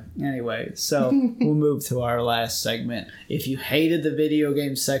yeah, anyway, so we'll move to our last segment. If you hated the video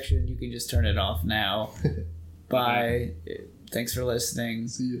game section, you can just turn it off now. Bye. Thanks for listening.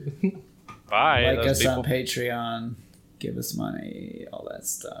 See you. Bye. Like those us on people. Patreon. Give us money. All that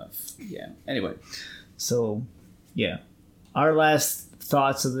stuff. Yeah. Anyway, so yeah, our last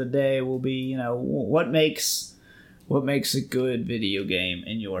thoughts of the day will be, you know, what makes a good video game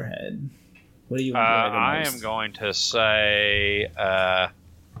in your head? What do you enjoy the I most? am going to say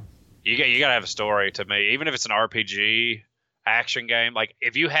you gotta have a story to me, even if it's an RPG action game. Like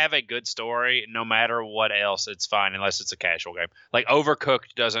if you have a good story, no matter what else, it's fine unless it's a casual game. Like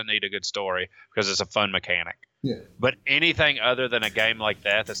Overcooked doesn't need a good story because it's a fun mechanic. Yeah. But anything other than a game like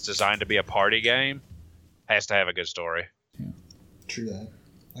that that's designed to be a party game has to have a good story. True that.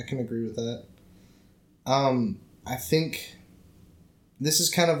 I can agree with that. I think this is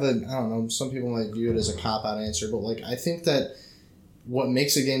kind of I don't know, some people might view it as a cop-out answer, but like I think that what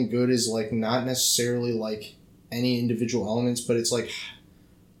makes a game good is like not necessarily like any individual elements, but it's like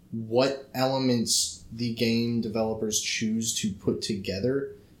what elements the game developers choose to put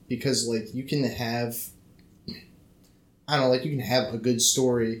together. Because like you can have, I don't know, like you can have a good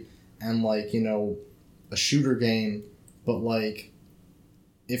story and like, you know, a shooter game, but like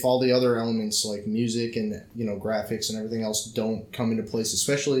if all the other elements like music and, you know, graphics and everything else don't come into place,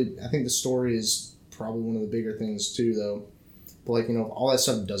 especially I think the story is probably one of the bigger things too though. But like, you know, if all that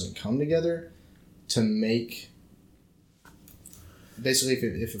stuff doesn't come together to make, basically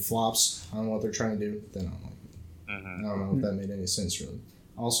if it flops on what they're trying to do, then I'm like, I don't know if that made any sense really.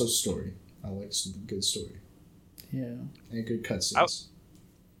 Also story. I like some good story. Yeah. And good cutscenes.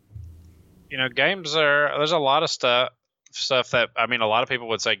 You know, there's a lot of stuff that, I mean, a lot of people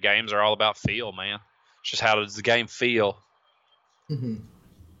would say games are all about feel, man. It's just how does the game feel? Mm-hmm.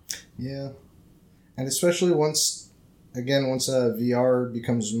 Yeah. And especially once VR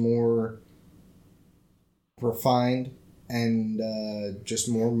becomes more refined and just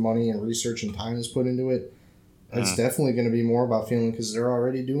more money and research and time is put into it, it's definitely going to be more about feeling, because they're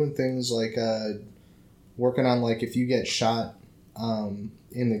already doing things like working on, like, if you get shot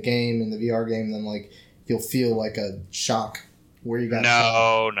in the game, in the VR game, then, like, you'll feel like a shock where you got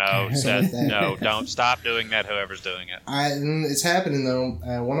shot. No, Seth, no, don't stop doing that, whoever's doing it. It's happening, though.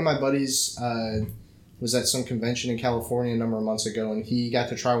 One of my buddies was at some convention in California a number of months ago, and he got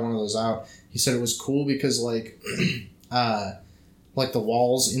to try one of those out. He said it was cool because, like, like the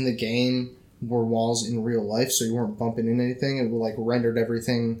walls in the game were walls in real life, so you weren't bumping into anything. It like rendered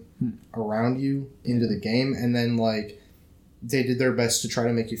everything around you into the game, and then like they did their best to try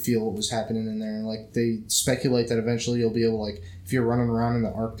to make you feel what was happening in there. And like they speculate that eventually you'll be able to, like, if you're running around in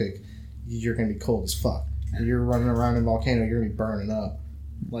the Arctic, you're gonna be cold as fuck. If you're running around in a volcano, you're gonna be burning up.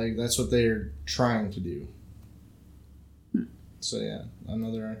 Like that's what they're trying to do. So yeah,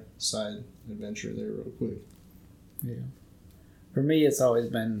 another side adventure there real quick. Yeah. For me, it's always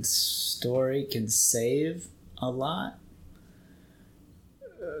been story can save a lot.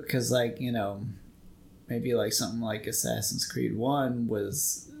 Because, like, you know, maybe like something like Assassin's Creed 1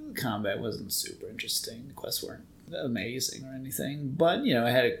 combat wasn't super interesting. The quests weren't amazing or anything. But, you know,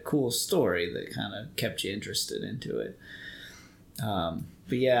 it had a cool story that kind of kept you interested into it.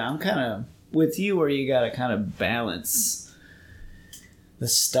 But yeah, I'm kind of with you where you got to kind of balance the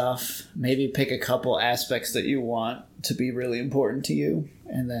stuff, maybe pick a couple aspects that you want to be really important to you,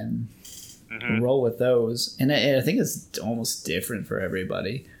 and then roll with those. And I think it's almost different for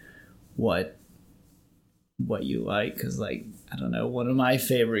everybody what you like, because, like, I don't know, one of my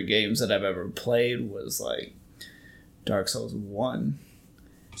favorite games that I've ever played was like Dark Souls 1.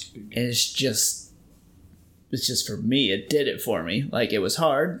 And it's just it's just for me, it did it for me. Like, it was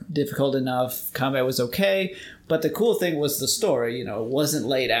hard, difficult enough, combat was okay, but the cool thing was the story, you know, it wasn't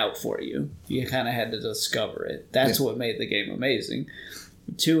laid out for you. You kind of had to discover it. That's what made the game amazing.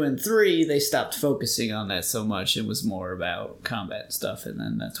 2 and 3, they stopped focusing on that so much. It was more about combat stuff, and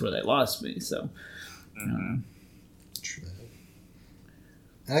then that's where they lost me, so... True.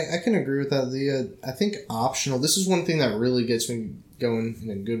 I can agree with that. I think optional, this is one thing that really gets me going in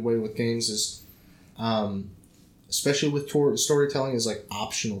a good way with games is... especially with storytelling, is like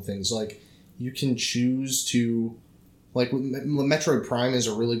optional things. Like, you can choose to, like, Metroid Prime is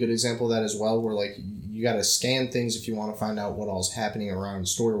a really good example of that as well, where like you got to scan things if you want to find out what all's happening around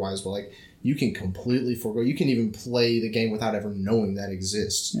story wise, but like you can completely forego. You can even play the game without ever knowing that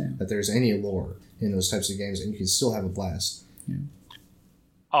exists, that there's any lore in those types of games, and you can still have a blast. Yeah.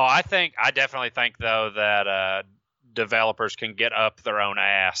 Oh, I definitely think though that developers can get up their own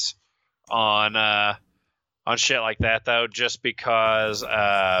ass on shit like that though, just because.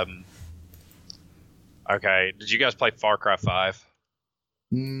 Okay, did you guys play Far Cry 5?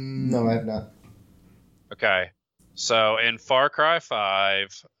 No, I have not. Okay, so in Far Cry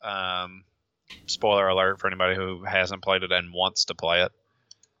 5, spoiler alert for anybody who hasn't played it and wants to play it,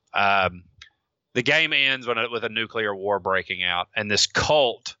 the game ends with a nuclear war breaking out, and this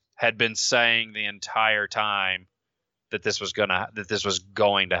cult had been saying the entire time that this was going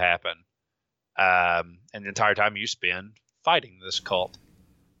to happen, and the entire time you spend fighting this cult.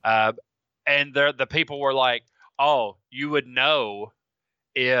 And the people were like, oh, you would know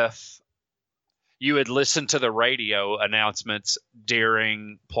if you had listened to the radio announcements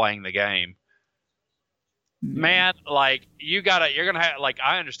during playing the game. Man, like, you're going to have, like,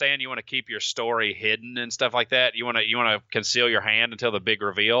 I understand you want to keep your story hidden and stuff like that. You want to conceal your hand until the big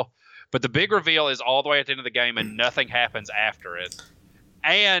reveal. But the big reveal is all the way at the end of the game and nothing happens after it.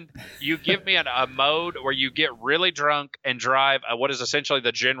 And you give me a mode where you get really drunk and drive what is essentially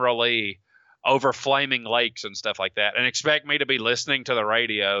the General Lee over flaming lakes and stuff like that, and expect me to be listening to the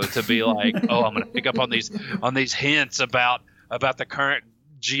radio to be like, oh, I'm going to pick up on these hints about the current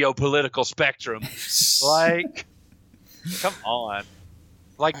geopolitical spectrum. Like, come on.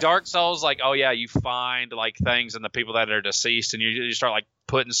 Like Dark Souls, like, oh yeah, you find like things and the people that are deceased, and you start like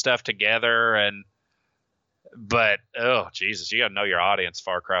putting stuff together, but oh Jesus, you gotta know your audience.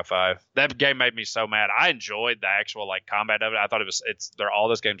 Far Cry 5, that game made me so mad. I enjoyed the actual like combat of it. I thought all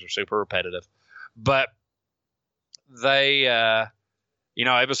those games are super repetitive, but they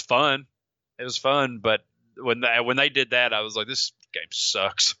it was fun. But when they did that, I was like, this game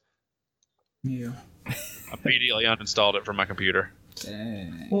sucks. Yeah. Immediately uninstalled it from my computer.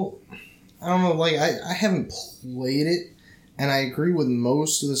 Dang. Well, I don't know, like I haven't played it, and I agree with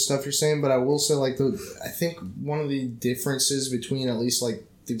most of the stuff you're saying, but I will say, like, I think one of the differences between at least, like,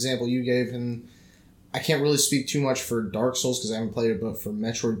 the example you gave, and I can't really speak too much for Dark Souls because I haven't played it, but for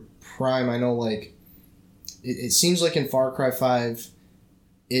Metroid Prime, I know, like, it seems like in Far Cry 5,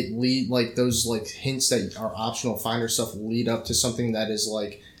 like, those, like, hints that are optional finder stuff lead up to something that is,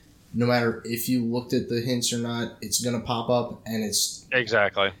 like, no matter if you looked at the hints or not, it's going to pop up, and it's...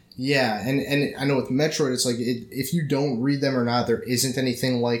 Exactly. Yeah, and I know with Metroid, it's like, if you don't read them or not, there isn't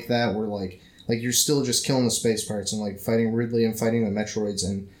anything like that where, like you're still just killing the space parts and, like, fighting Ridley and fighting the Metroids,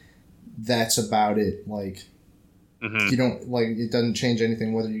 and that's about it. Like, you don't, like, it doesn't change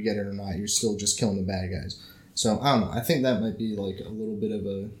anything whether you get it or not. You're still just killing the bad guys. So, I don't know. I think that might be, like, a little bit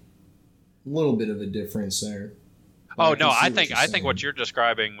of a difference there. Oh, no, I think what you're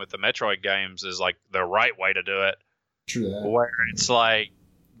describing with the Metroid games is, like, the right way to do it. True that. Where it's like,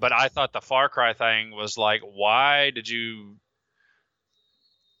 but I thought the Far Cry thing was like, why did you...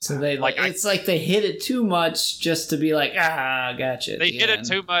 So they it's like they hit it too much just to be like, gotcha. They hit it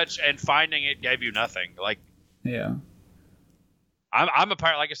too much, and finding it gave you nothing. Like, yeah, I'm a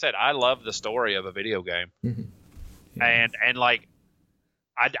part. Like I said, I love the story of a video game, yeah. and like,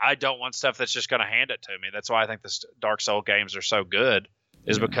 I don't want stuff that's just going to hand it to me. That's why I think the Dark Souls games are so good,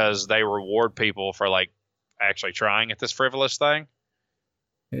 is because they reward people for like actually trying at this frivolous thing.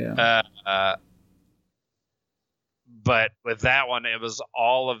 Yeah. But with that one, it was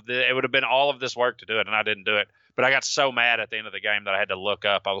it would have been all of this work to do it, and I didn't do it. But I got so mad at the end of the game that I had to look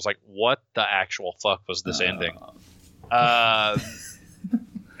up. I was like, what the actual fuck was this ending? And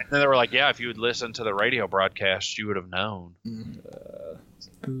then they were like, yeah, if you would listen to the radio broadcast, you would have known.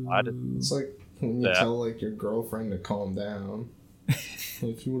 I didn't. It's like when you tell, like, your girlfriend to calm down.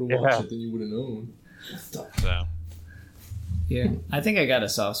 If you would have watched it, then you would have known. So. Yeah, I think I got a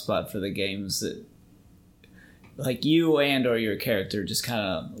soft spot for the games that, like, you and or your character just kind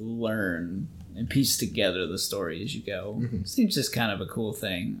of learn and piece together the story as you go. Seems just kind of a cool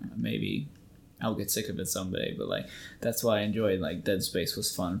thing. Maybe I'll get sick of it someday. But like that's why I enjoyed like Dead Space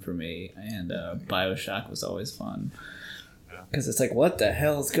was fun for me, and BioShock was always fun. Because it's like, what the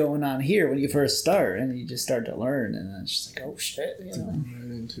hell is going on here when you first start, and you just start to learn, and then it's just like, oh shit, you know. Right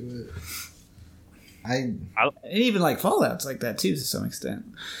into it. And even like Fallout's like that too to some extent.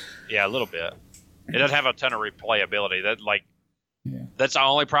 Yeah, a little bit. It doesn't have a ton of replayability. That's the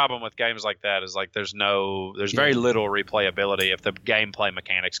only problem with games like that is like there's very little replayability if the gameplay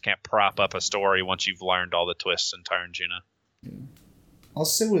mechanics can't prop up a story once you've learned all the twists and turns, you know. Yeah. I'll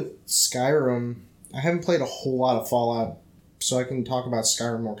say with Skyrim, I haven't played a whole lot of Fallout, so I can talk about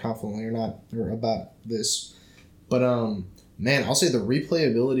Skyrim more confidently or about this. But man, I'll say the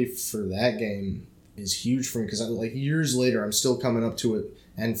replayability for that game is huge for me because like years later I'm still coming up to it,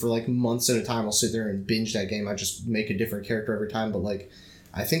 and for like months at a time I'll sit there and binge that game. I just make a different character every time, but like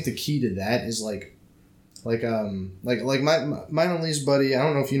I think the key to that is like my and Lee's buddy, I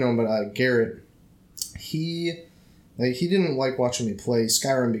don't know if you know him, but Garrett, he didn't like watching me play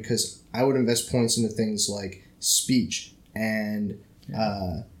Skyrim because I would invest points into things like speech and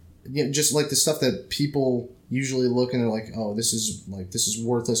just like the stuff that people usually look and they're like, oh, this is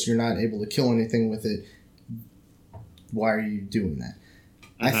worthless. You're not able to kill anything with it. Why are you doing that?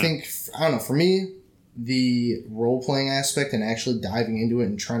 I think, I don't know, for me, the role-playing aspect and actually diving into it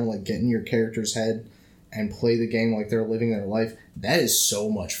and trying to like get in your character's head and play the game like they're living their life, that is so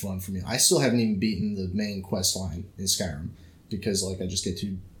much fun for me. I still haven't even beaten the main quest line in Skyrim because like I just get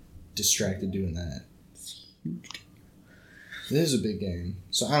too distracted doing that. It's huge. It is a big game.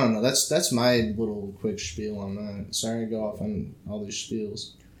 So I don't know. That's my little quick spiel on that. Sorry to go off on all these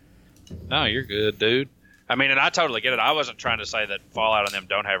spiels. No, you're good, dude. I mean, and I totally get it. I wasn't trying to say that Fallout and them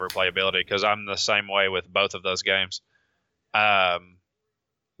don't have replayability because I'm the same way with both of those games. That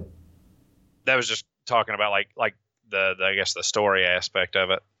was just talking about like the I guess the story aspect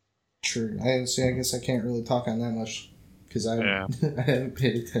of it. True. I guess I can't really talk on that much because I haven't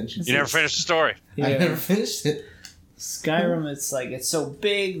paid attention. You never finished the story. Yeah. I never finished it. Skyrim, it's so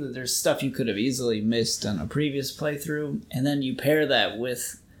big that there's stuff you could have easily missed on a previous playthrough, and then you pair that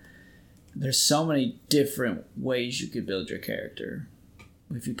with there's so many different ways you could build your character.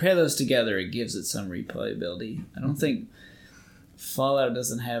 If you pair those together, it gives it some replayability. I don't think Fallout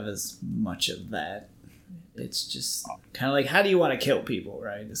doesn't have as much of that. It's just kind of like, how do you want to kill people,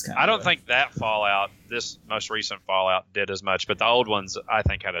 right? It's kind of I don't think that Fallout, this most recent Fallout, did as much, but the old ones I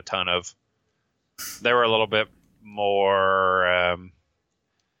think had a ton of. They were a little bit more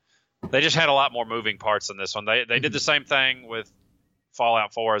they just had a lot more moving parts than this one. They did the same thing with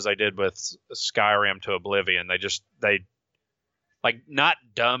Fallout 4 as they did with Skyrim to Oblivion. They like not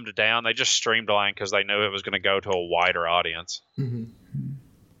dumbed down, they just streamlined because they knew it was going to go to a wider audience. I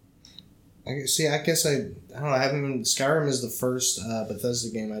guess I don't know, Skyrim is the first Bethesda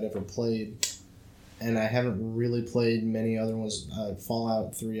game I'd ever played, and I haven't really played many other ones.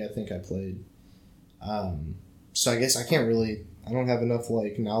 Fallout 3 I think I played. So I guess I don't have enough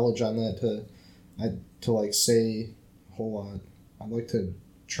like knowledge on that to like say a whole lot. I'd like to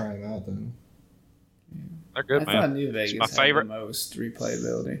try them out though. They're good, man. I thought New Vegas my favorite, had the most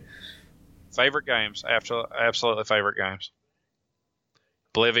replayability. Favorite games, absolutely favorite games.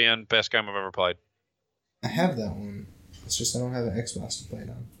 Oblivion, best game I've ever played. I have that one. It's just I don't have an Xbox to play it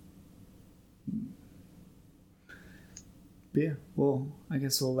on. Yeah, well, I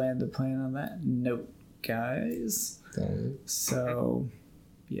guess we'll land the plane on that note, guys. So,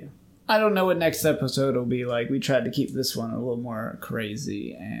 yeah. I don't know what next episode will be like. We tried to keep this one a little more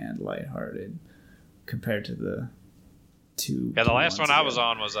crazy and lighthearted compared to the two. Yeah, the last one ago. I was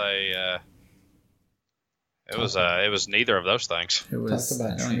on was it was neither of those things. It was talked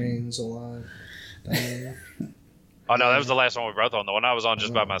about trains a lot. Oh no, that was the last one we were both on. The one I was on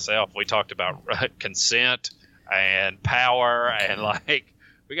just by myself, we talked about consent and power and like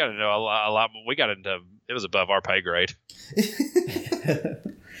we got into a lot. We got into it was above our pay grade.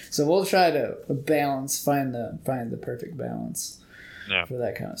 So we'll try to find the perfect balance for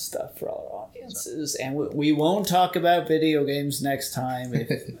that kind of stuff for all our audiences. And we won't talk about video games next time.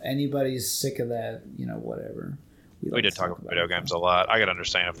 If anybody's sick of that, whatever. We did talk about video games a lot. I could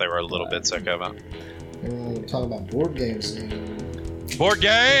understand if they were a little bit sick of it. We'll talk about board games. Board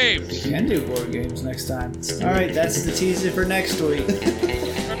games! We can do board games next time. All right, that's the teaser for next week. All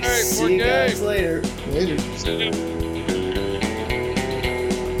right, See you guys later. See you.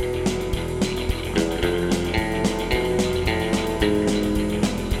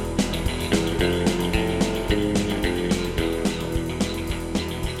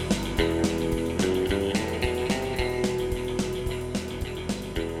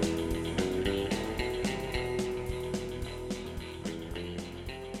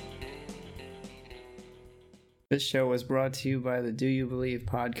 this show was brought to you by the Do You Believe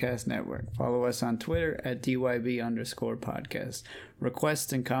Podcast Network. Follow us on Twitter at DYB_podcast.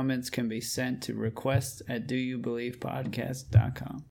 Requests and comments can be sent to requests@doyoubelievepodcast.com.